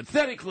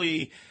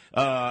 hypothetically,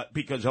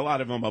 because a lot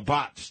of them are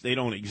bots, they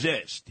don't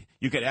exist.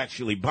 You could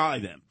actually buy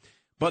them.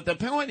 But the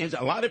point is,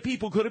 a lot of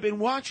people could have been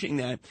watching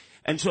that.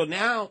 And so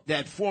now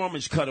that forum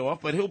is cut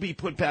off, but he'll be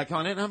put back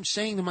on it. And I'm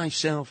saying to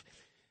myself,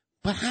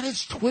 but how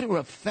does Twitter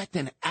affect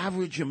an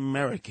average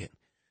American?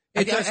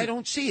 I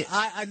don't see it.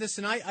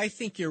 Listen, I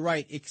think you're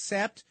right,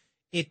 except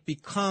it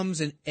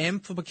becomes an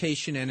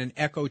amplification and an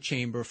echo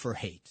chamber for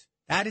hate.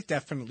 That it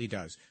definitely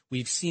does.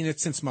 We've seen it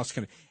since Musk.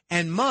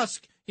 And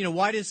Musk, you know,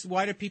 why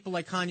do people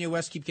like Kanye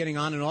West keep getting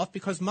on and off?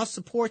 Because Musk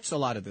supports a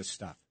lot of this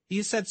stuff.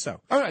 He said so.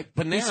 All right,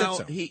 but now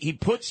he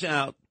puts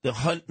out the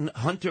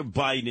Hunter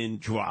Biden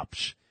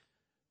drops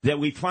that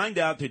we find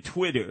out that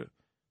Twitter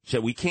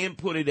said we can't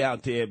put it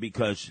out there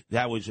because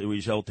that was a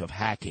result of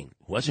hacking.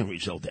 It wasn't a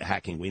result of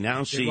hacking. We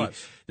now see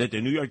that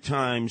the New York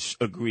Times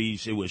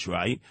agrees it was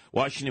right.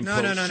 Washington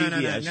Post,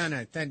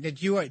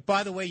 CBS. No.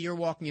 By the way, you're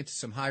walking into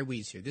some high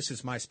weeds here. This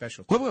is my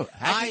specialty. Well,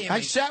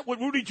 I sat with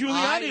Rudy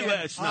Giuliani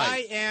last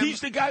night.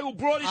 He's the guy who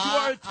brought it to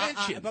our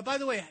attention. But by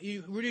the way,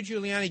 Rudy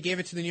Giuliani gave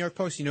it to the New York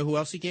Post. You know who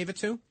else he gave it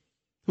to?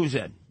 Who's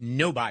that?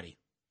 Nobody.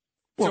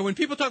 So when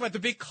people talk about the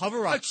big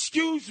cover-up...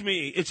 Excuse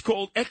me, it's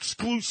called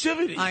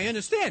exclusivity. I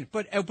understand,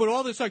 but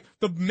all this, like,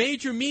 the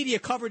major media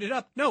covered it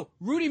up. No,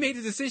 Rudy made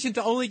the decision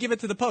to only give it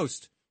to the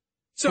Post.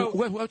 So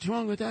what's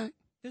wrong with that?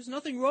 There's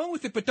nothing wrong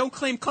with it, but don't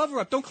claim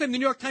cover-up. Don't claim the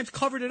New York Times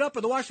covered it up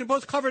or the Washington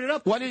Post covered it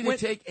up. Why did it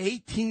take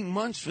 18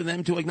 months for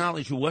them to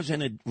acknowledge it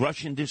wasn't a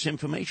Russian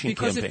disinformation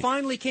because campaign? It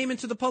finally came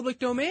into the public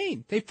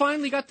domain. They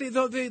finally got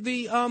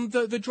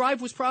the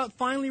drive was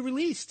finally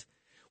released.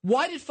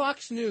 Why did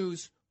Fox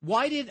News...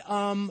 Why did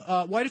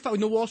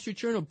the Wall Street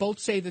Journal both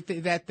say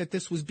that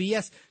this was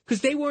BS?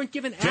 Because they weren't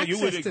given access to this.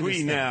 So you would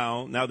agree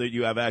now that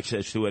you have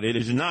access to it, it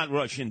is not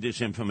Russian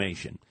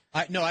disinformation.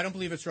 No, I don't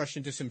believe it's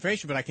Russian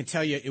disinformation, but I can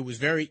tell you it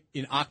was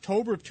in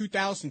October of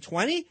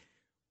 2020.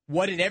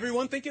 What did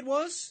everyone think it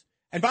was?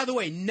 And by the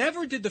way,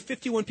 never did the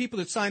 51 people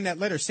that signed that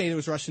letter say it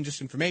was Russian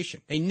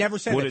disinformation. They never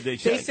said that. What did they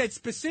say? They said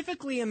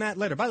specifically in that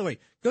letter. By the way,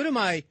 go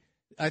to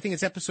I think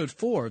it's episode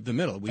 4 of The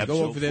Middle. We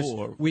go over this.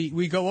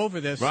 We go over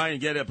this. Ryan,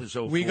 get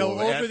episode 4. We go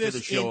over after this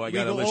the show. I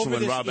got to listen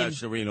when Rob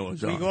Astorino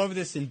is on. We go over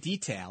this in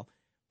detail.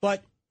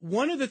 But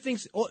one of the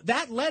things,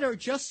 that letter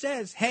just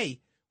says,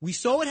 hey, we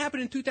saw what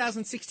happened in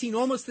 2016,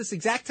 almost this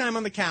exact time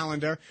on the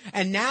calendar,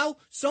 and now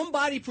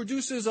somebody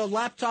produces a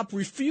laptop,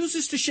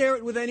 refuses to share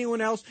it with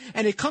anyone else,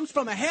 and it comes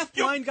from a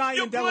half-blind guy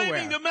in Delaware. You're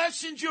blaming the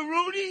messenger,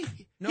 Rudy?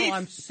 No,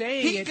 I'm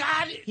saying he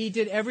got it. He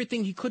did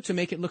everything he could to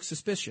make it look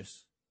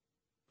suspicious.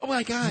 Oh,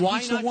 my God.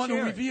 He's the one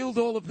who revealed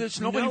all of this.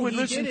 Nobody would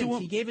listen to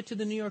him. He gave it to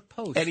the New York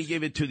Post. And he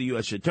gave it to the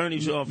U.S.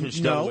 Attorney's Office,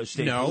 Delaware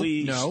State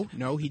Police.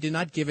 No, he did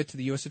not give it to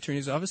the U.S.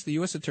 Attorney's Office. The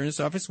U.S. Attorney's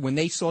Office, when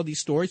they saw these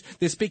stories,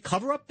 this big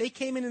cover-up, they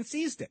came in and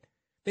seized it.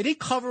 They didn't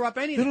cover up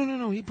anything.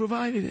 No. He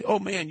provided it. Oh,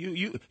 man,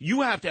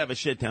 you have to have a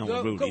sit-down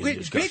with Rudy and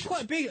discuss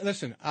this.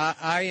 Listen,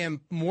 I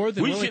am more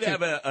than willing to... We should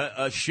have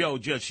a show,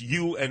 just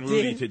you and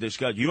Rudy, to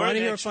discuss. You're an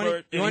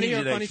expert. You want to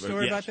hear a funny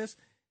story about this?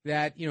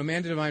 That,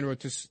 Miranda Devine wrote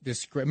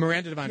this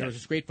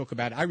great book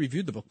about it. I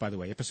reviewed the book, by the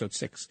way, episode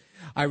 6.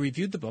 I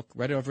reviewed the book,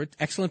 read over it.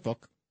 Excellent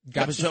book.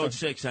 Episode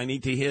 6. I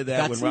need to hear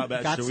that when Rob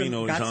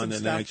Astorino is on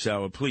the next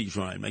hour. Please,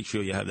 Ryan, make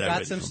sure you have that ready.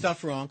 Got some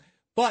stuff wrong.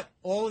 But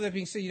all of that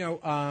being said,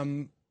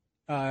 John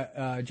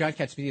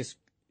Catsimatidis,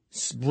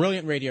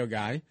 brilliant radio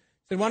guy,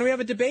 said, why don't we have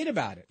a debate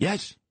about it?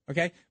 Yes.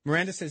 Okay.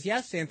 Miranda says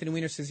yes. Anthony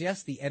Weiner says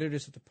yes. The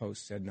editors at the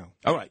Post said no.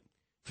 All right.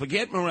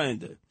 Forget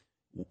Miranda.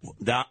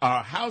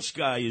 Our house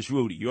guy is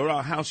Rudy. You're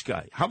our house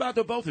guy. How about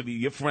the both of you?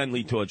 You're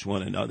friendly towards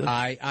one another.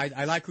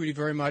 I like Rudy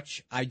very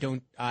much. I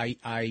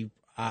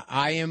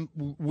am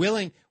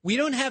willing. We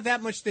don't have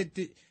that much that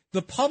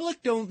the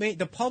public don't make.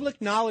 The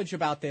public knowledge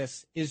about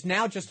this is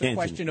now just a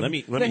question of. Let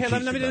me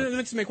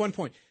just make one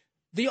point.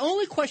 The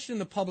only question in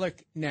the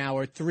public now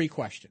are 3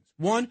 questions.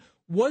 One,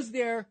 was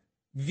there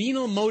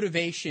venal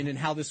motivation in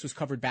how this was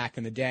covered back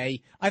in the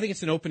day? I think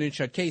it's an open and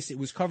shut case. It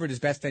was covered as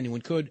best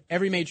anyone could.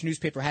 Every major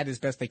newspaper had it as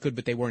best they could,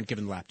 but they weren't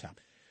given the laptop.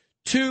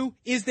 2,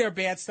 is there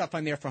bad stuff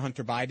on there for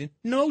Hunter Biden?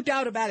 No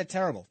doubt about it.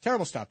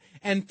 Terrible stuff.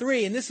 And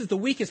 3, and this is the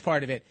weakest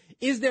part of it,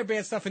 is there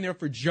bad stuff in there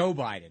for Joe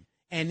Biden?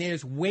 and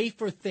there's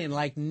wafer thin,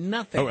 like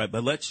nothing. All right,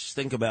 but let's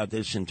think about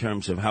this in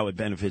terms of how it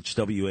benefits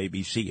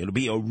WABC. It'll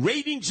be a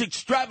ratings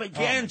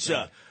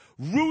extravaganza.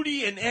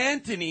 Rudy and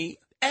Anthony,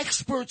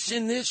 experts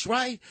in this,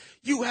 right?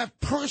 You have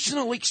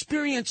personal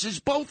experiences,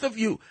 both of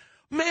you.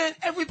 Man,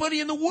 everybody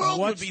in the world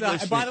would be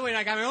listening. By the way,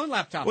 I got my own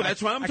laptop. Well,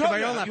 that's what I'm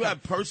talking about. You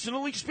have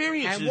personal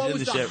experiences in this area. And what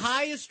was the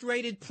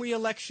highest-rated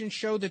pre-election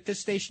show that this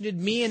station did?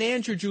 Me and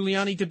Andrew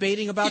Giuliani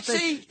debating about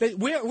this.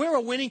 We're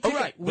a winning ticket.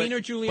 Right, Weiner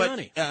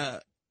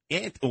Giuliani.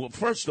 Well,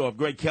 first off,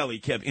 Greg Kelly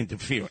kept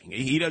interfering.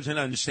 He doesn't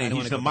understand.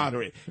 He's the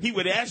moderator. He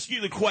would ask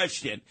you the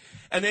question,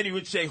 and then he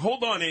would say,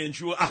 hold on,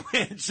 Andrew, I'll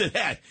answer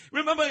that.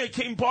 Remember I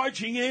came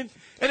barging in,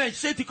 and I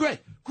said to Greg,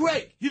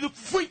 you're the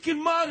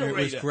freaking moderator.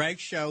 It was Greg's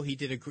show. He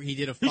did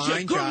a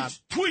fine job.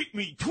 Tweet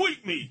me.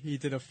 He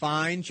did a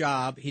fine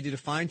job.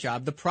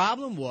 The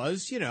problem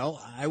was,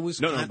 I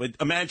was... No, but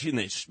imagine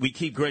this. We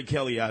keep Greg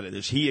Kelly out of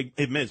this. He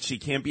admits he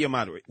can't be a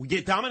moderator. We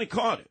get Dominic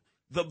Carter.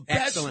 The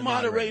best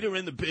moderator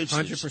in the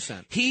business.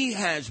 100%. He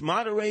has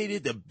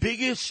moderated the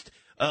biggest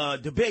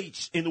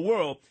debates in the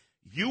world.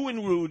 You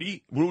and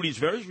Rudy. Rudy's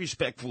very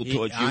respectful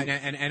towards you.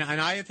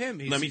 And I have him.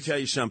 Let me tell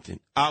you something.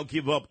 I'll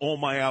give up all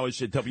my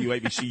hours at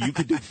WABC. You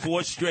could do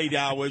 4 straight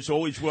hours,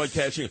 always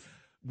broadcasting.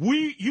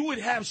 You would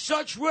have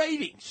such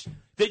ratings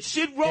that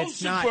Sid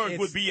Rosenberg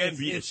would be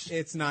envious.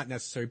 It's not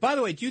necessary. By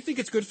the way, do you think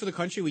it's good for the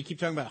country? We keep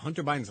talking about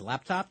Hunter Biden's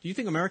laptop. Do you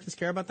think Americans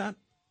care about that?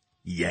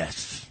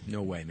 Yes.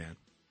 No way, man.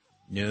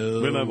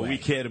 No. Remember, way. We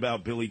cared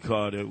about Billy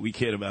Carter. We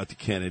cared about the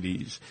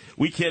Kennedys.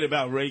 We cared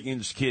about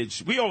Reagan's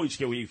kids. We always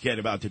cared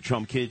about the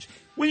Trump kids.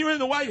 When you're in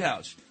the White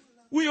House,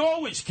 we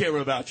always care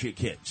about your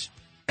kids.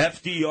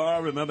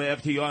 FDR, remember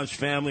FDR's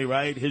family,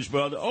 right? His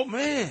brother. Oh,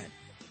 man.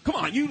 Come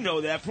on, you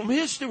know that from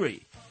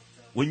history.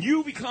 When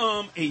you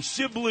become a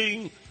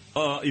sibling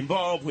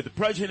involved with the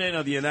President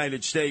of the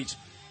United States,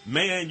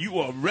 man, you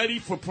are ready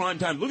for prime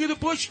time. Look at the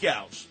Bush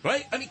gals,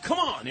 right? I mean, come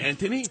on,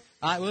 Anthony.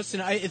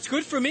 Listen, it's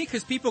good for me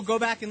because people go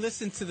back and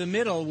listen to the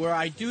middle where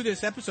I do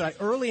this episode.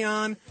 Early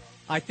on,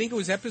 I think it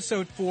was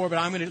episode 4, but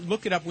I'm going to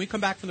look it up. When we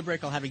come back from the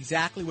break, I'll have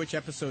exactly which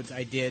episodes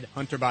I did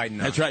Hunter Biden on.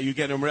 That's right. You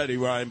get them ready,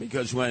 Ryan,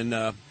 because when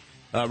Rob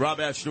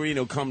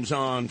Astorino comes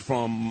on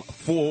from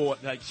 4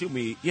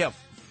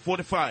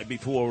 to 5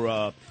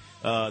 before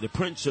the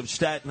Prince of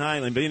Staten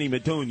Island, Benny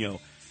Medugno,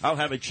 I'll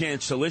have a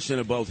chance to listen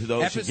to both of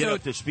those and get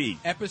up to speed.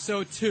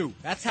 Episode 2.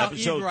 That's how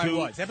eager I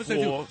was.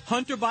 Episode 2.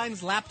 Hunter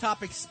Biden's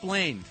laptop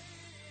explained.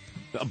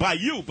 By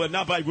you, but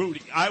not by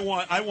Rudy. I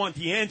want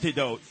the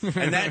antidote,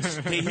 and that's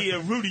to hear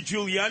Rudy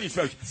Giuliani's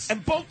version.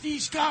 And both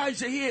these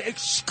guys are here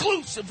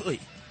exclusively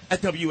at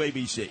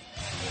WABC.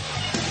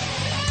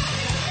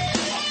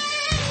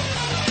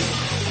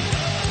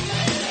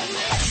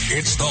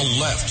 It's the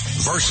left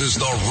versus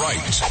the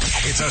right.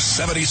 It's a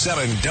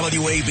 77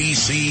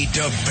 WABC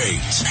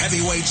debate.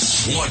 Heavyweight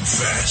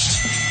slugfest.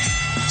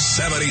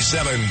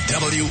 77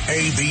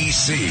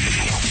 WABC.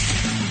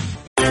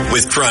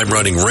 With crime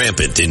running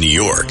rampant in New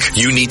York,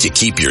 you need to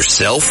keep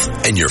yourself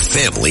and your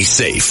family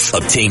safe.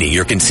 Obtaining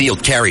your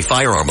concealed carry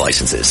firearm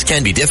licenses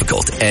can be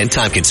difficult and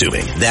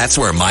time-consuming. That's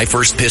where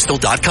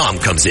MyFirstPistol.com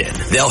comes in.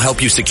 They'll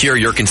help you secure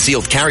your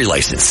concealed carry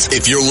license.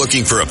 If you're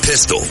looking for a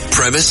pistol,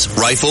 premise,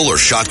 rifle, or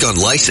shotgun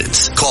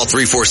license, call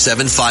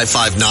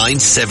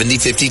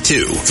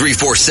 347-559-7052.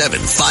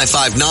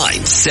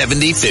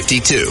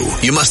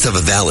 347-559-7052. You must have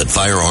a valid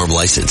firearm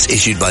license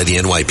issued by the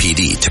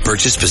NYPD to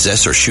purchase,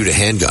 possess, or shoot a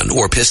handgun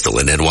or pistol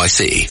in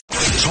NYC.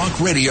 Talk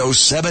Radio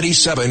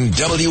 77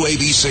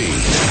 WABC.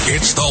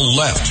 It's the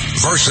left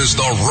versus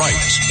the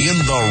right. In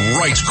the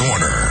right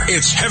corner,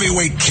 it's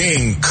heavyweight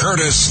king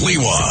Curtis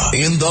Sliwa.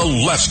 In the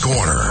left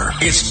corner,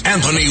 it's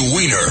Anthony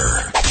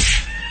Weiner.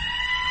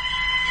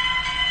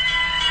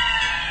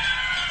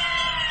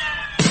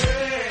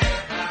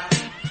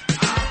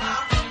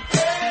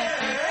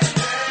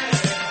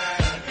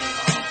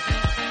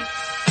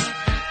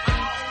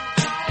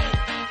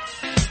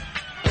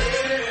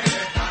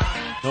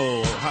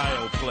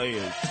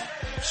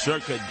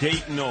 Circa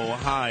Dayton,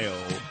 Ohio.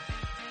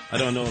 I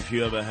don't know if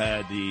you ever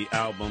had the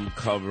album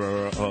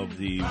cover of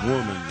the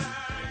woman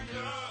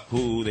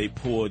who they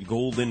poured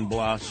Golden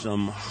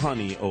Blossom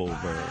honey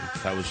over.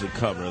 That was the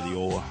cover of the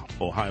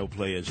Ohio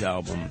Players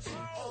album.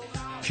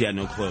 She had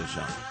no clothes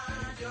on.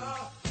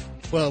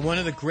 Well, one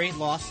of the great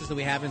losses that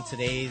we have in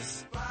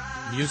today's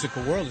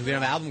musical world is we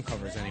don't have album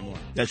covers anymore.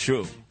 That's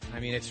true. I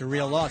mean, it's a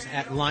real loss.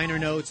 At liner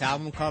notes,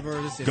 album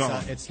covers,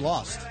 it's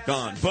lost.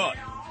 Gone. But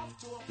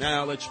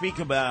now let's speak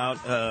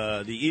about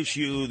the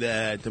issue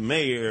that the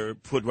mayor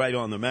put right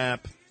on the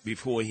map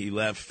before he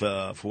left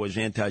for his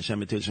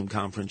anti-Semitism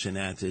conference in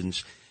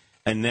Athens.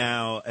 And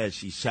now, as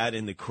he sat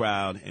in the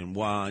crowd and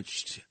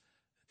watched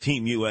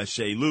Team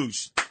USA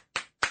lose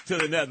to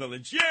the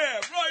Netherlands, yeah,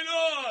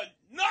 right on,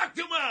 knocked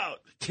them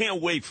out.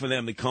 Can't wait for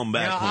them to come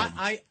back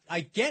home.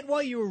 I get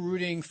why you were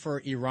rooting for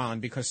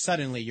Iran, because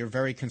suddenly you're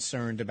very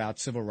concerned about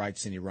civil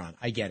rights in Iran.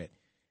 I get it.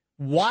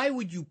 Why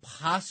would you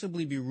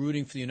possibly be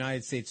rooting for the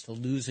United States to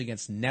lose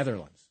against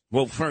Netherlands?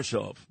 Well, first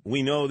off,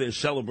 we know they're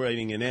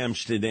celebrating in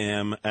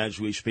Amsterdam as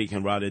we speak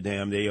in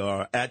Rotterdam. They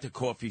are at the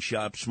coffee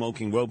shop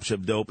smoking ropes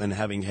of dope and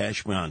having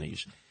hash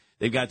brownies.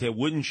 They've got their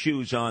wooden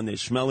shoes on. They're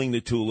smelling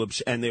the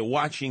tulips, and they're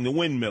watching the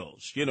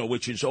windmills,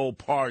 which is all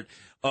part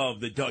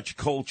of the Dutch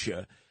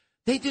culture.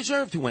 They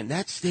deserve to win.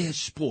 That's their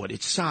sport.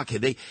 It's soccer.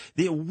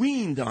 They're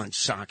weaned on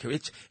soccer.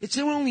 It's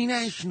their only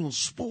national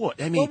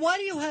sport. I mean, well, why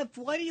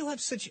do you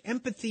have such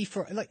empathy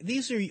for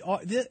these are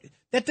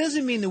that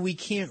doesn't mean that we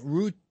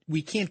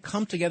can't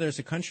come together as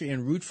a country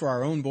and root for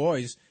our own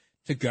boys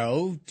to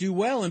go do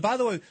well. And by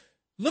the way,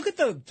 look at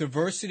the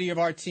diversity of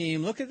our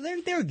team. Look at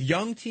they're a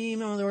young team.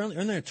 They're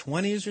in their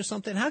 20s or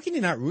something. How can you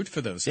not root for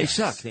those guys? They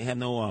suck. They have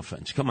no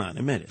offense. Come on,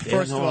 admit it.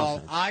 First of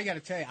all, I got to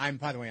tell you,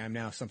 I'm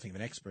now something of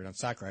an expert on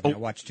soccer. I've now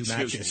watched two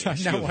matches.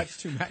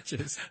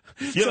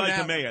 You're like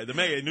the mayor. The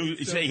mayor knew.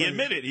 He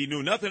admitted he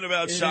knew nothing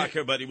about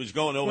soccer, but he was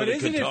going over to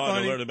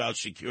Qatar to learn about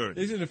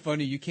security. Isn't it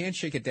funny? You can't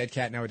shake a dead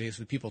cat nowadays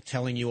with people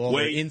telling you all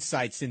their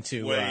insights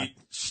into.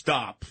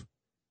 Stop.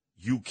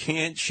 You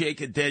can't shake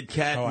a dead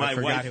cat. My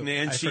wife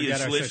Nancy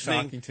is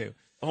listening.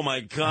 Oh my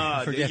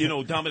God!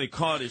 Dominic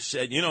Carter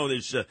said,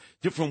 there's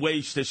different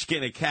ways to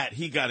skin a cat.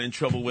 He got in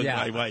trouble with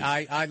my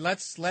wife.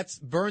 Let's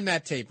burn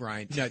that tape,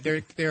 Ryan. No,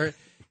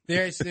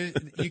 there's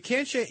you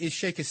can't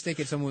shake a stick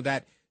at someone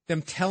without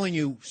them telling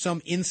you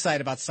some insight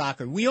about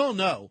soccer. We all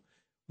know.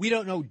 We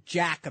don't know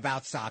jack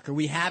about soccer.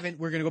 We're going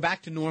to go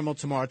back to normal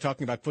tomorrow,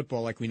 talking about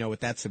football like we know what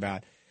that's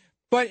about.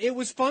 But it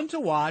was fun to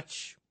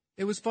watch.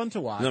 It was fun to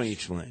watch. Let me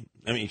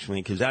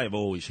explain, because I have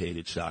always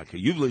hated soccer.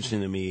 You've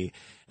listened to me,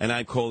 and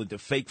I call it the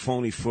fake,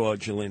 phony,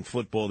 fraudulent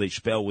football they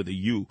spell with a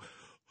U.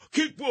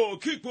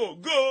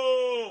 Kickball,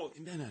 go!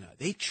 No.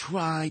 They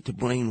tried to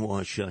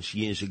brainwash us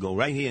years ago,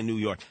 right here in New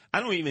York. I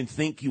don't even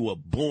think you were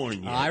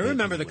born yet. I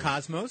remember the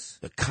Cosmos.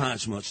 The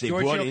Cosmos.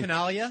 Giorgio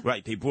Canaglia.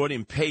 Right, they brought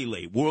in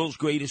Pele, world's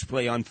greatest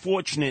player,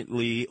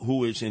 unfortunately,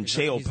 who is in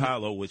Sao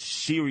Paulo with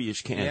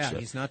serious cancer. Yeah,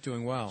 he's not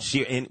doing well.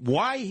 And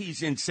why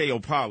he's in Sao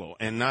Paulo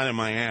and not in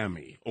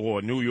Miami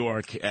or New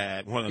York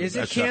at one of the... Is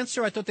it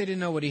cancer? I thought they didn't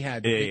know what he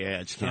had.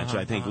 Yeah, it's cancer.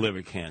 I think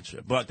liver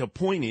cancer. But the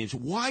point is,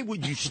 why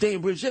would you stay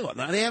in Brazil?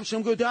 Now, they have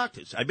some good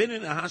doctors. I've been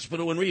in a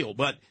hospital in Rio,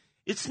 but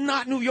it's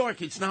not New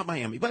York. It's not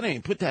Miami. But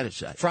anyway, put that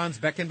aside. Franz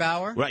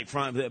Beckenbauer? Right,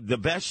 the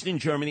best in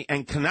Germany.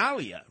 And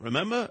Canaglia,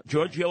 remember?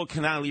 Giorgio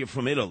Canaglia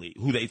from Italy,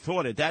 who they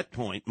thought at that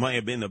point might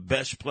have been the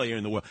best player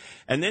in the world.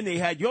 And then they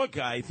had your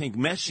guy, I think,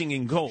 Messing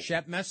in goal.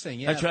 Shep Messing,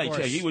 yeah. That's right.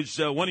 Yeah, he was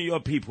one of your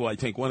people, I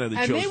think, one of the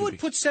chosen And they would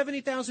put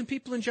 70,000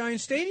 people in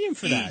Giant Stadium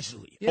for that.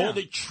 Easily. Yeah. All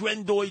the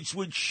trendoids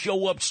would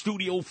show up,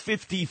 Studio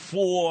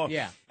 54.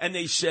 Yeah. And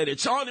they said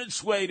it's on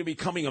its way to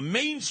becoming a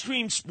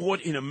mainstream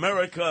sport in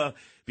America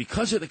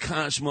because of the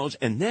Cosmos.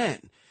 And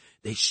then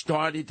they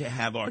started to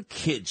have our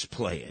kids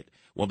play it.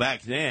 Well,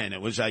 back then, it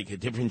was like a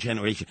different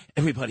generation.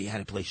 Everybody had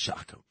to play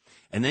soccer.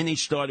 And then they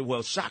started,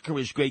 soccer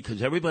is great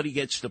because everybody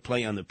gets to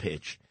play on the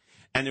pitch.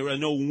 And there are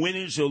no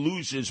winners or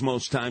losers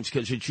most times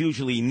because it's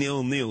usually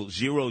 0-0,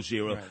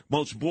 0-0, right.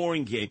 Most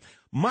boring game.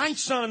 My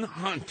son,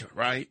 Hunter,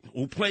 right,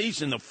 who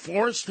plays in the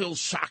Forest Hill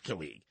Soccer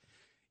League,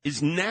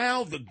 is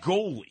now the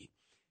goalie.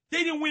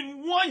 They didn't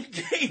win one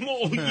game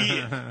all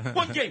year.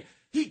 One game.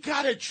 He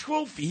got a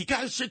trophy. He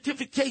got a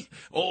certificate.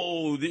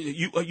 Oh,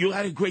 you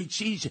had a great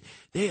season.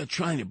 They are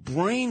trying to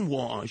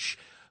brainwash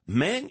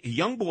men,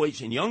 young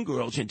boys and young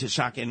girls into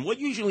soccer. And what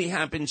usually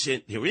happens is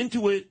they're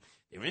into it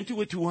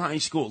through high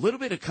school, a little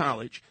bit of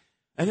college,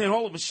 and then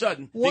all of a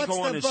sudden they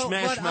go on to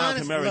smash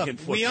mouth American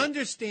football. We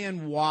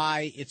understand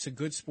why it's a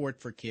good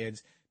sport for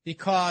kids.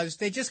 Because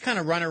they just kind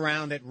of run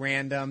around at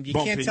random.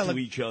 Bump into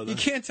each other. You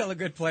can't tell a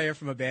good player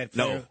from a bad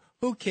player. No.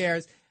 Who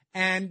cares?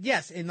 And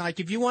yes, and like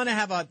if you want to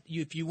have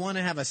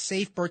a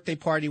safe birthday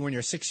party when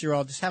you're a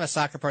 6-year-old, just have a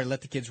soccer party.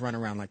 Let the kids run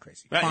around like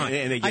crazy. Right, fine.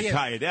 And they get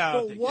tired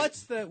out.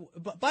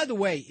 But by the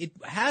way, it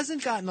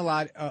hasn't gotten a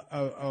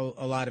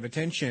lot of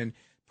attention,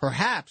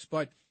 perhaps.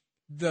 But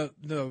the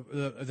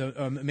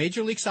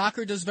Major League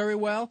Soccer does very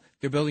well.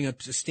 They're building a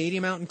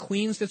stadium out in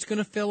Queens that's going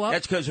to fill up.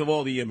 That's because of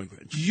all the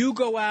immigrants. You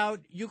go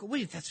out.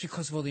 Wait, that's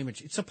because of all the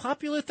immigrants. It's a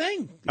popular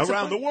thing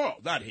around the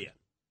world, not here.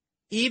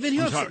 Even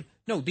here.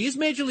 No, these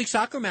Major League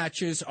Soccer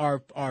matches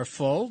are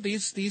full.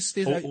 These.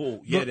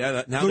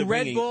 Now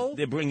Red Bull.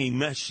 They're bringing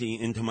Messi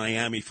into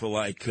Miami for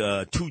like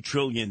 $2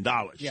 trillion.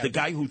 Yeah, the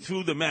guy who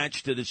threw the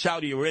match to the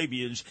Saudi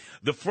Arabians,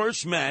 the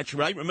first match,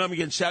 right? Remember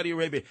against Saudi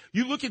Arabia.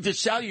 You look at the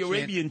Saudi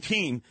Arabian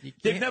team;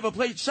 they've never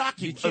played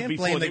soccer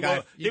before.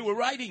 They were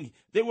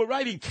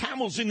riding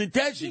camels in the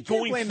desert,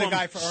 going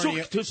from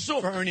souk to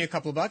souk. For earning a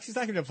couple of bucks, he's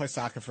not going to play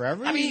soccer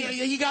forever. I mean,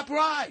 he got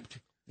bribed.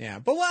 Yeah,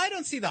 but I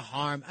don't see the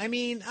harm. I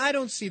mean, I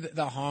don't see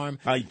the harm.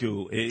 I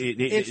do.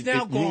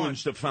 It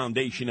ruins the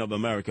foundation of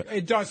America.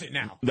 It does it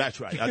now. That's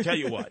right. I'll tell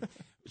you what.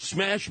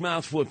 Smash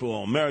mouth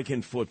football,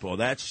 American football,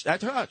 that's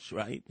us,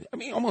 right? I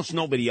mean, almost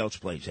nobody else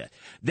plays that.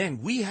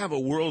 Then we have a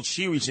World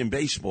Series in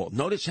baseball.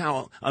 Notice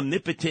how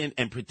omnipotent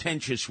and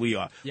pretentious we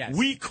are. Yes.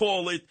 We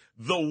call it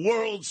the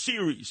World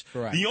Series.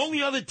 Correct. The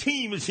only other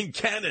team is in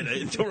Canada,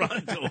 in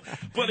Toronto,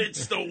 but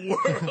it's the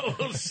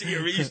World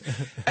Series.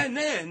 And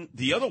then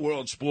the other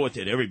world sport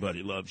that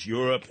everybody loves,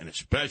 Europe, and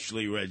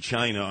especially Red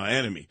China, our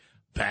enemy,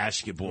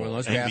 basketball,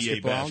 Well,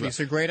 NBA basketball.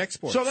 These are great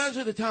exports. So those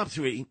are the top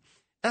three.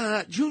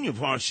 Junior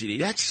varsity,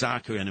 that's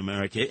soccer in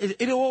America.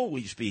 It'll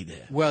always be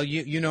there. Well,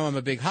 you know I'm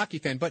a big hockey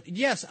fan, but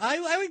yes,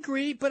 I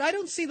agree, but I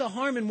don't see the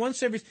harm in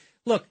once every...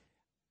 Look,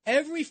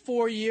 every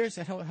 4 years,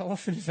 how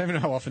often is... I don't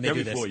know how often they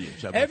do this. 4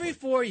 years. Every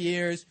 4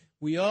 years,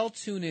 we all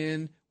tune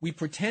in, we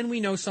pretend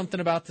we know something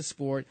about the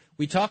sport,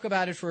 we talk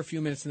about it for a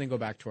few minutes, and then go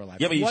back to our life.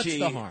 Yeah, but you what's see,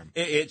 the harm?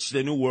 It's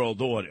the New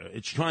World Order.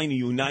 It's trying to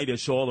unite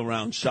us all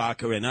around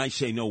soccer, and I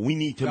say, no, we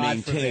need to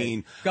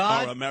maintain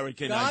our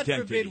American identity.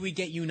 God forbid we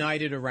get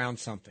united around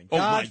something. Oh,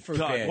 God my forbid.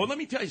 God. Well, let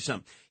me tell you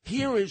something.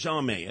 Here is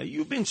our mayor.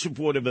 You've been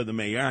supportive of the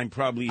mayor. I'm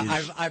probably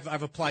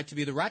I've applied to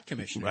be the rat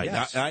commissioner. Right.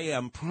 Yes. I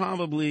am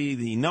probably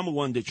the number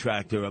one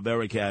detractor of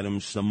Eric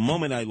Adams the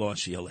moment I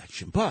lost the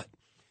election. But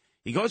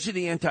he goes to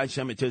the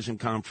anti-Semitism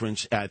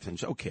conference,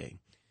 Athens. Okay.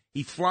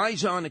 He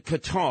flies on to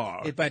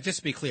Qatar. But just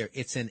to be clear,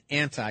 it's an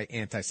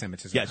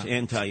anti-Semitism. Yes,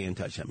 conference.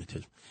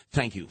 anti-Semitism.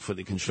 Thank you for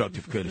the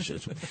constructive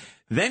criticism.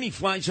 Then he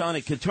flies on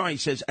to Qatar. He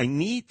says, I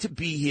need to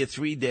be here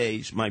 3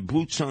 days, my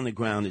boots on the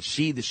ground, to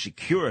see the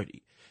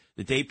security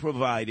that they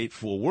provided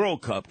for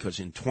World Cup, because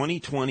in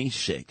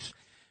 2026,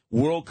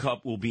 World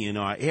Cup will be in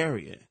our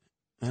area.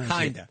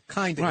 Kind of.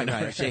 Right,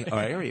 I say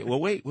our area. Well,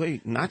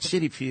 wait, not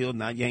Citi Field,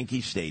 not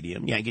Yankee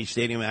Stadium. Yankee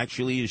Stadium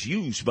actually is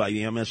used by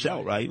the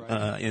MSL,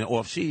 right. In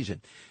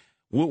off-season.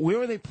 Where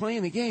are they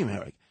playing the game,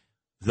 Eric?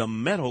 The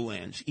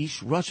Meadowlands,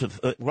 East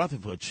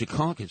Rutherford,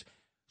 Secaucus.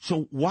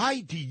 So why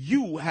do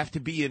you have to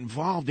be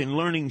involved in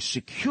learning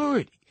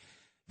security?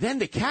 Then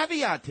the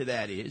caveat to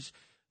that is,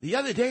 the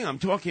other day I'm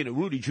talking to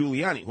Rudy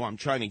Giuliani, who I'm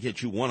trying to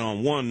get you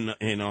one-on-one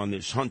in on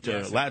this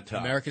Hunter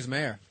laptop. America's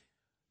mayor.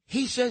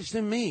 He says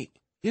to me,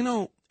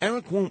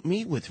 Eric won't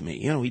meet with me.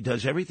 He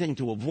does everything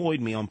to avoid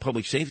me on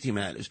public safety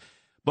matters.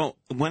 But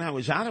when I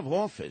was out of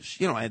office,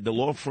 I had the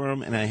law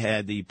firm and I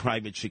had the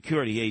private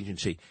security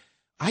agency.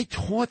 I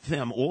taught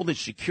them all the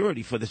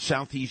security for the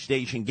Southeast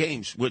Asian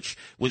Games, which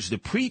was the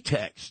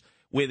pretext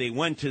where they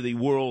went to the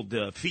World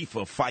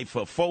FIFA,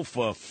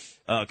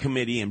 FOFA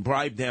committee and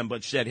bribed them,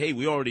 but said, hey,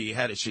 we already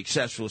had a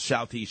successful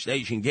Southeast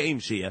Asian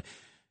Games here.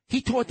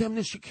 He taught them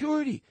the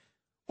security.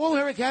 All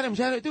Eric Adams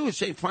had to do is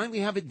say, finally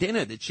have a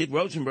dinner that Sid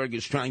Rosenberg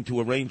is trying to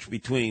arrange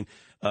between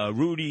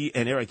Rudy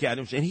and Eric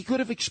Adams, and he could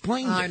have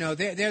explained it. I know.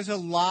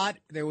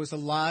 There was a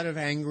lot of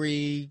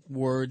angry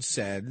words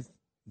said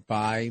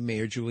by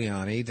Mayor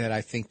Giuliani that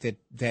I think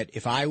that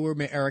if I were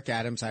Eric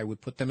Adams, I would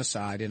put them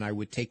aside and I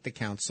would take the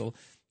counsel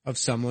of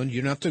someone.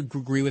 You don't have to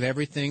agree with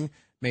everything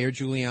Mayor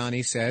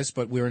Giuliani says,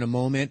 but we're in a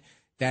moment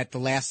that the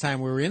last time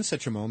we were in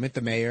such a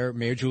moment, Mayor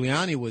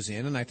Giuliani was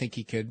in, and I think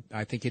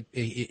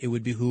it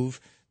would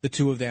behoove the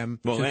two of them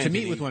to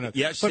meet with one another.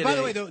 Yesterday, but by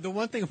the way, the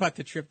one thing about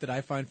the trip that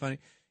I find funny,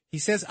 he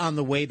says on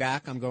the way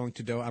back,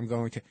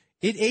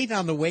 it ain't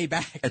on the way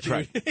back. That's dude.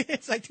 right.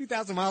 It's like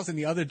 2,000 miles in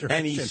the other direction.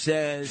 And he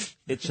says,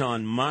 it's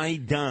on my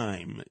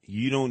dime.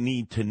 You don't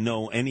need to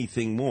know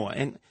anything more.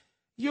 And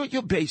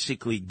you're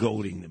basically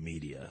goading the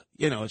media.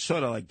 It's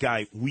sort of like,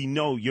 guy, we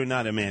know you're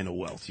not a man of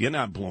wealth. You're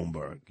not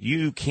Bloomberg.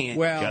 You can't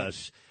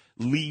just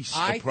lease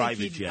a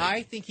private jet.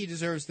 I think he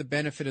deserves the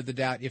benefit of the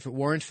doubt if it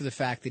weren't for the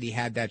fact that he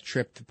had that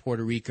trip to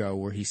Puerto Rico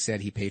where he said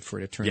he paid for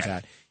it. It turns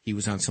out he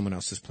was on someone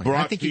else's plane.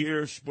 Brock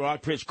Pierce,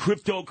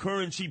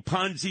 cryptocurrency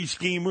Ponzi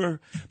schemer.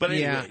 But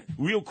anyway,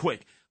 real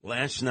quick,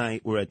 last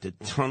night we're at the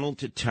Tunnel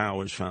to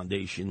Towers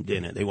Foundation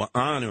dinner. They were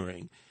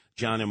honoring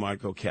John and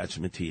Marco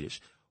Katsimatidis.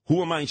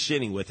 Who am I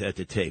sitting with at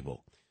the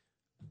table?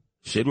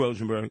 Sid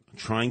Rosenberg,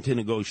 trying to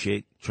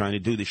negotiate, trying to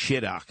do the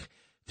shit-ock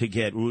to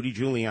get Rudy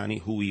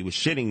Giuliani, who he was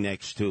sitting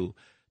next to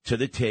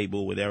the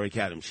table with Eric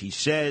Adams. He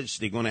says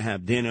they're going to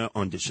have dinner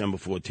on December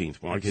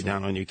 14th. Mark it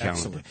down on your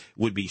calendar. Excellent.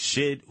 Would be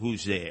Sid,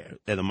 who's there,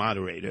 the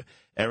moderator,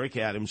 Eric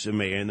Adams, the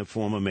mayor, and the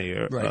former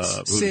mayor, Rudy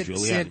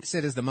Giuliani.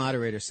 Sid is the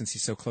moderator since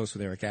he's so close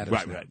with Eric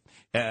Adams. Right.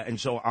 And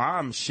so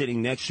I'm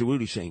sitting next to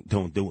Rudy saying,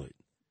 don't do it.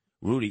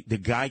 Rudy, the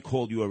guy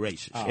called you a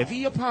racist. Oh. If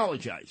he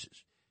apologizes,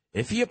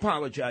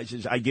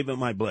 I give him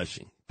my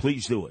blessing.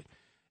 Please do it.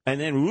 And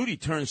then Rudy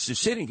turns to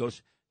Sid and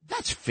goes,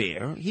 that's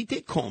fair. He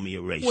did call me a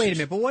racist. Wait a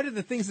minute, but what are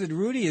the things that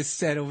Rudy has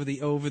said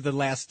over the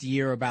last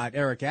year about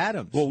Eric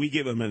Adams? Well, we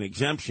give him an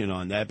exemption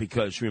on that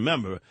because,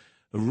 remember,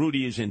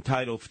 Rudy is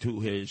entitled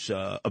to his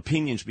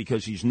opinions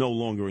because he's no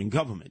longer in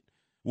government.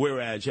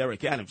 Whereas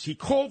Eric Adams, he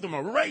called him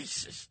a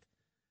racist.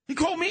 He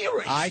called me a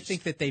racist. I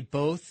think that they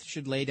both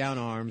should lay down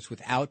arms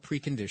without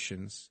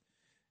preconditions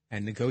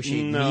and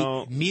negotiate.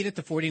 No. Meet at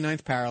the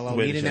 49th parallel,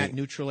 meet in that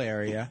neutral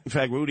area. In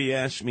fact, Rudy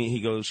asked me, he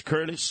goes,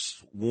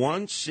 Curtis,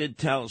 once it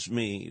tells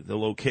me the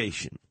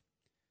location,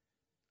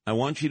 I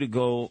want you to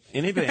go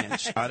in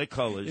advance, out of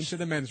colors. Into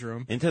the men's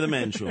room. Into the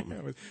men's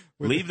room.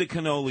 Leave the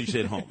cannolis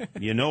at home.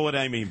 You know what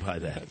I mean by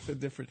that.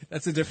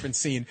 That's a different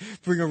scene.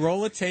 Bring a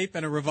roll of tape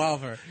and a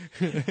revolver.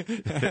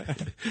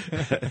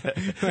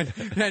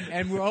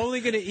 and we're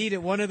only going to eat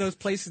at one of those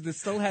places that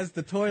still has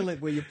the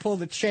toilet where you pull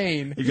the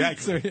chain.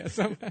 Exactly.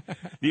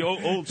 The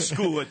old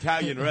school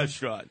Italian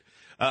restaurant.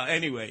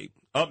 Anyway,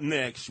 up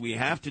next, we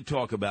have to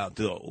talk about,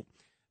 though,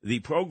 the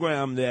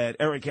program that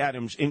Eric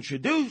Adams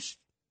introduced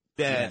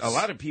that a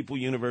lot of people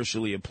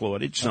universally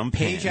applauded. Some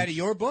page out of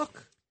your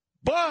book.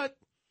 But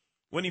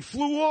when he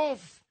flew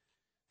off,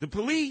 the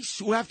police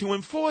who have to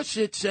enforce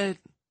it said,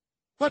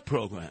 what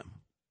program?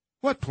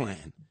 What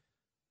plan?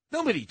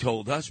 Nobody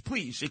told us.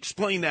 Please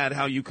explain that,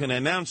 how you can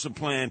announce a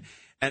plan,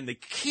 and the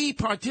key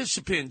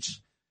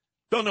participants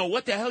don't know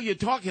what the hell you're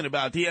talking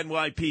about, the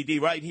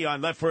NYPD, right here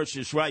on Left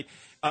versus Right.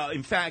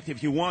 In fact,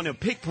 if you want to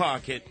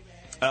pickpocket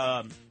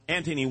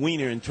Anthony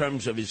Weiner in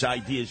terms of his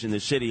ideas in the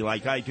city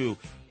like I do,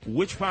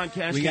 which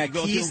podcast we can got you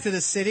go Keys to the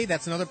City.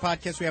 That's another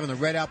podcast we have on the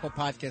Red Apple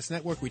Podcast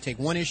Network. We take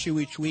one issue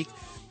each week,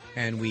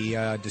 and we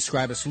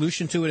describe a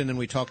solution to it, and then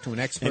we talk to an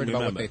expert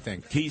about what they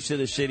think. Keys to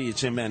the City,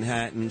 it's in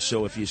Manhattan,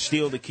 so if you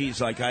steal the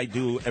keys like I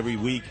do every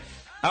week,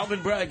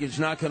 Alvin Bragg is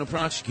not going to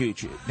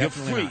prosecute you.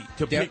 Definitely You're free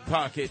to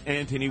pickpocket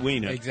Anthony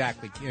Weiner.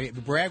 Exactly.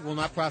 Bragg will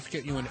not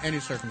prosecute you in any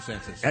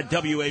circumstances. At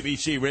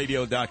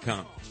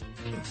WABCRadio.com.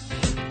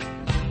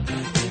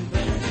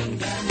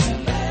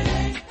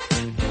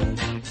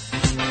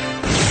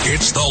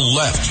 It's the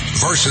left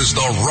versus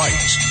the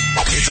right.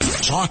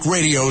 It's Talk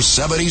Radio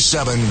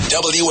 77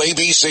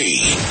 WABC.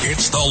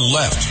 It's the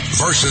left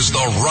versus the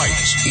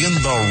right. In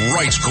the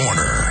right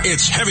corner,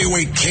 it's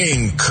heavyweight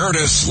king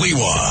Curtis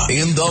Sliwa.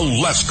 In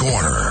the left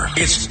corner,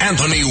 it's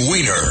Anthony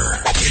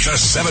Weiner. It's a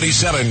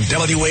 77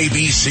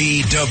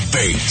 WABC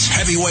debate.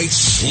 Heavyweight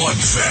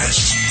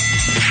slugfest.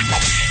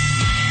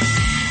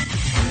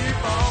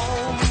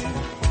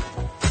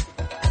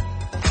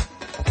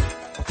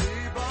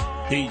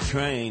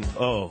 D-Train,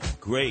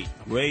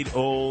 great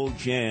old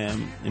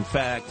jam. In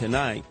fact,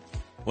 tonight,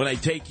 when I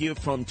take you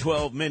from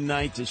 12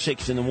 midnight to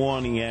 6 in the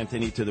morning,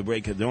 Anthony, to the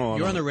break of dawn.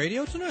 You're on the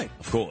radio tonight?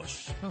 Of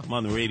course. Oh. I'm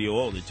on the radio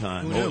all the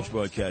time, always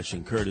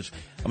broadcasting Curtis.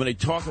 I'm going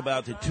to talk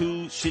about the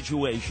two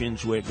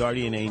situations where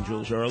Guardian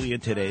Angels earlier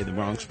today, the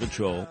Bronx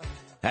Patrol,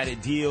 had to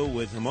deal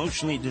with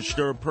emotionally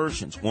disturbed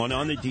persons, one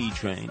on the D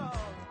train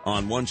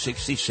on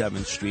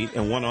 167th Street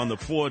and one on the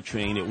 4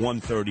 train at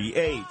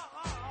 138.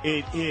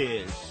 It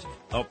is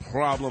a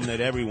problem that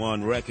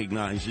everyone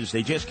recognizes.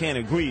 They just can't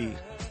agree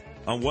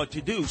on what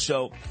to do.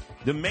 So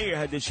the mayor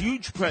had this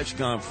huge press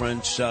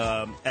conference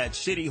at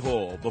City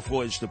Hall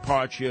before his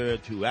departure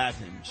to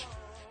Athens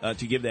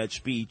to give that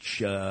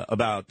speech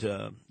about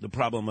the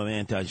problem of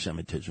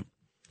anti-Semitism.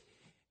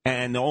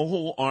 And the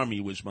whole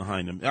army was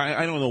behind him.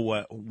 I don't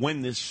know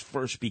when this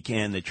first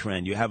began the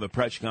trend. You have a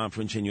press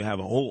conference and you have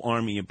a whole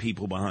army of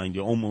people behind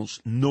you,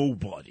 almost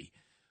nobody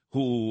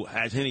who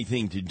has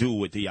anything to do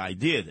with the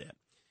idea there.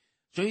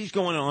 So he's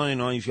going on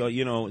and on. He's going,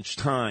 it's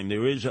time.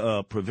 There is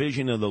a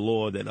provision of the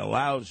law that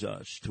allows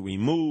us to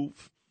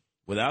remove,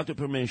 without the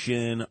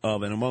permission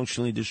of an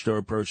emotionally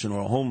disturbed person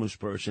or a homeless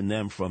person,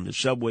 them from the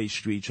subway,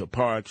 streets, or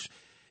parks,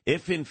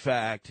 if, in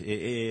fact,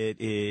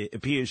 it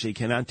appears they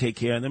cannot take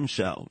care of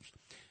themselves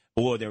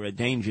or they're a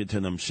danger to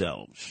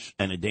themselves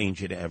and a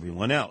danger to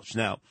everyone else.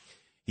 Now,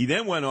 he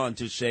then went on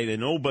to say that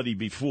nobody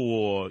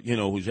before,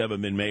 who's ever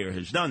been mayor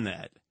has done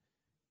that.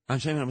 I'm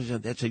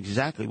saying that's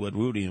exactly what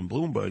Rudy and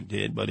Bloomberg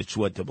did, but it's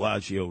what de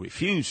Blasio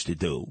refused to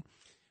do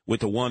with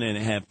the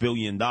 $1.5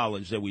 billion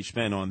that we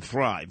spent on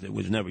Thrive that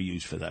was never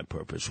used for that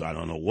purpose. I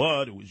don't know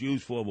what it was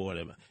used for, but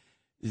whatever.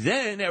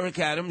 Then Eric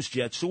Adams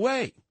jets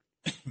away.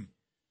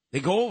 They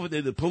go over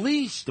to the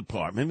police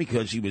department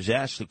because he was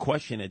asked the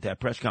question at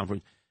that press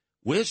conference,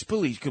 where's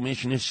Police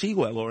Commissioner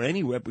Sewell or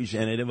any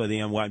representative of the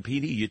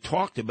NYPD? You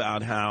talked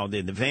about how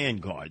they're the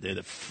vanguard. They're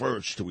the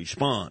first to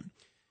respond.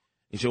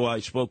 He said, well, I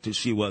spoke to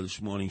Sewell this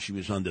morning. She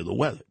was under the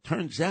weather.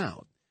 Turns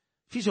out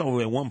she's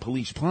over at One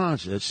Police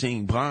Plaza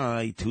saying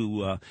bye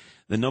to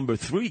the number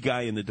 3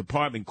 guy in the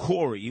department,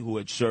 Corey, who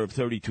had served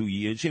 32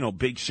 years,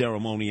 big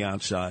ceremony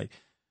outside.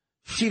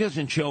 She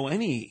doesn't show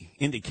any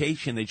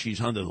indication that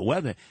she's under the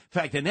weather. In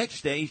fact, the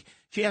next day,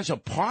 she has a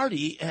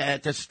party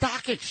at the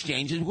stock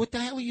exchange. And what the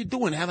hell are you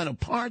doing having a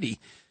party?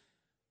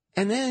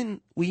 And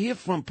then we hear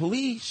from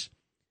police.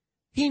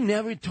 He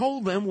never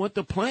told them what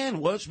the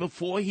plan was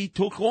before he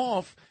took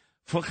off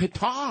for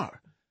Qatar.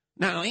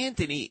 Now,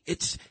 Anthony,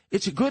 it's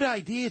a good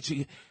idea,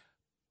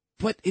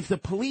 but if the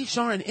police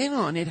aren't in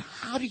on it,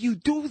 how do you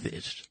do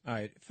this? All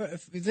right,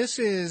 this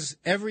is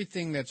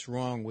everything that's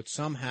wrong with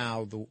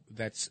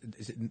that's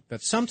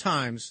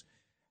sometimes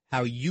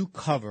how you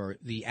cover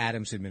the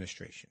Adams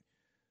administration.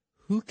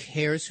 Who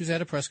cares who's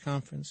at a press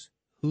conference?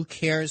 Who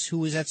cares who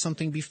was at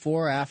something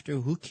before or after?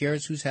 Who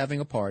cares who's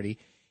having a party?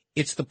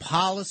 It's the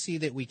policy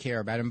that we care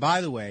about. And by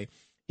the way,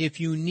 if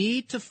you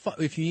need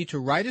to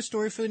write a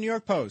story for the New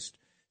York Post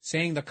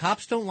saying the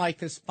cops don't like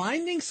this,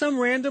 finding some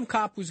random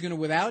cop who's going to,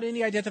 without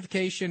any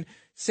identification,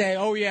 say,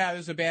 oh, yeah,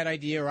 this is a bad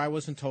idea or I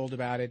wasn't told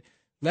about it,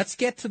 let's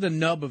get to the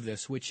nub of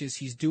this, which is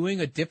he's doing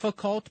a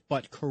difficult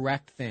but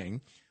correct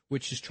thing,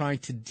 which is trying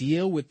to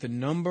deal with the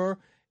number.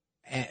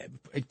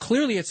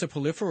 Clearly, it's a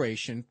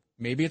proliferation.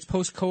 Maybe it's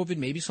post-COVID.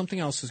 Maybe something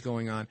else is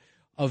going on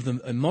of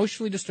the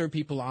emotionally disturbed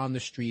people on the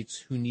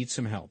streets who need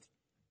some help.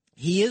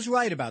 He is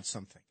right about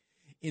something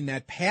in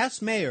that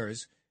past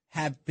mayors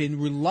have been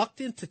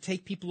reluctant to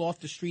take people off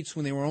the streets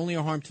when they were only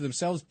a harm to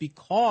themselves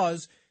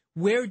because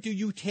where do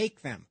you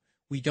take them?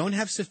 We don't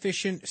have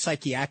sufficient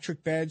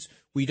psychiatric beds.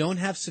 We don't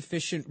have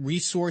sufficient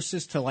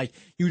resources to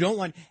you don't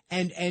want,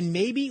 and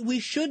maybe we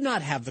should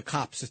not have the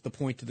cops at the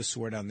point of the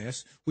sword on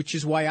this, which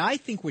is why I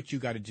think what you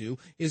got to do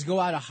is go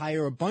out and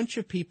hire a bunch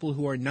of people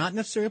who are not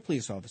necessarily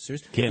police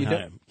officers. Can't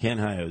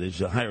hire.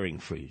 There's a hiring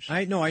freeze.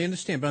 I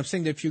understand, but I'm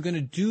saying that if you're going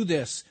to do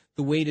this,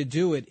 the way to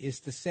do it is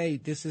to say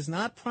this is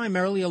not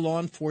primarily a law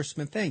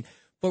enforcement thing.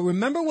 But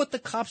remember what the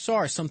cops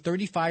are, some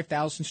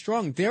 35,000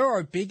 strong. They're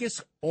our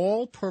biggest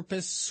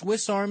all-purpose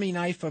Swiss Army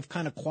knife of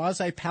kind of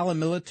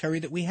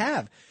quasi-paramilitary that we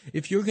have.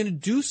 If you're going to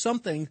do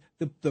something,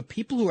 the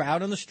people who are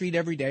out on the street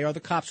every day are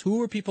the cops.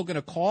 Who are people going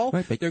to call?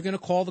 Right, they're going to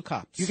call the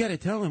cops. You got to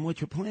tell them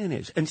what your plan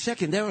is. And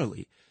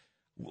secondarily,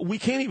 we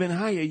can't even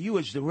hire you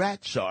as the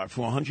rat czar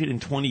for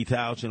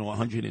 $120,000 or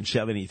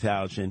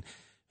 $170,000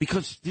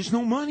 because there's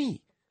no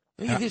money.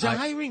 There's a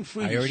hiring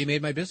freeze. I already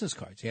made my business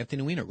cards.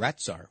 Anthony Weiner, Rat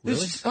Czar. Really?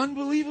 This is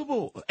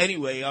unbelievable.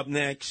 Anyway, up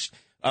next,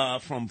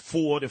 from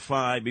 4 to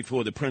 5,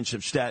 before the Prince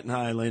of Staten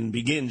Island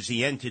begins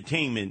the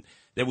entertainment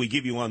that we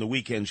give you on the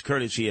weekends,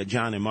 courtesy of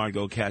John and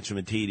Margot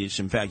Katzimatidis.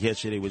 In fact,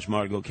 yesterday was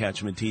Margot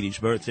Katzimatidis'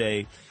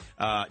 birthday.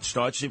 It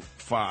starts at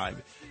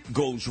 5,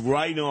 goes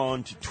right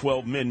on to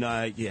 12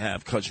 midnight. You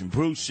have Cousin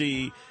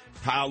Brucey.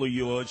 Pal of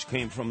yours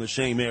came from the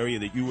same area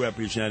that you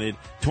represented.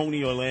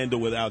 Tony Orlando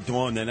without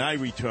Dawn, then I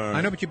return.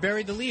 I know, but you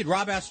buried the lead.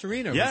 Rob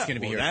Astorino is going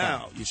to be here.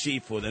 Now, you see,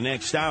 for the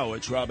next hour,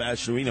 it's Rob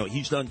Astorino.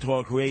 He's done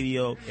talk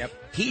radio. Yep.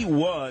 He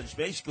was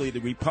basically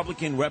the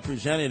Republican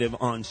representative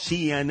on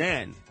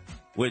CNN,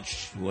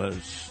 which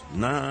was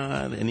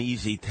not an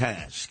easy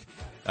task.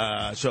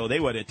 So they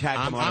would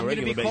attack him on a regular basis.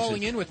 I'm going to be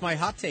calling in with my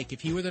hot take.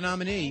 If he were the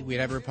nominee,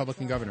 we'd have a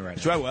Republican governor right now.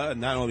 That's right. Well,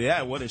 not only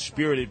that, what a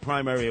spirited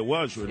primary it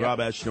was with Rob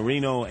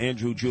Astorino,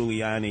 Andrew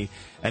Giuliani,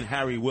 and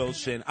Harry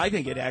Wilson. I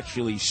think it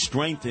actually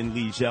strengthened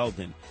Lee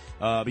Zeldin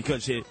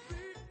because it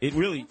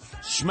really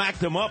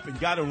smacked him up and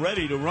got him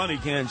ready to run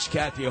against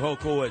Kathy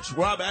Hochul.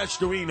 Rob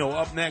Astorino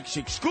up next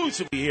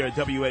exclusively here at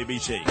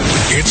WABC.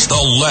 It's the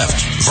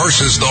left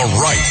versus the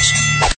right.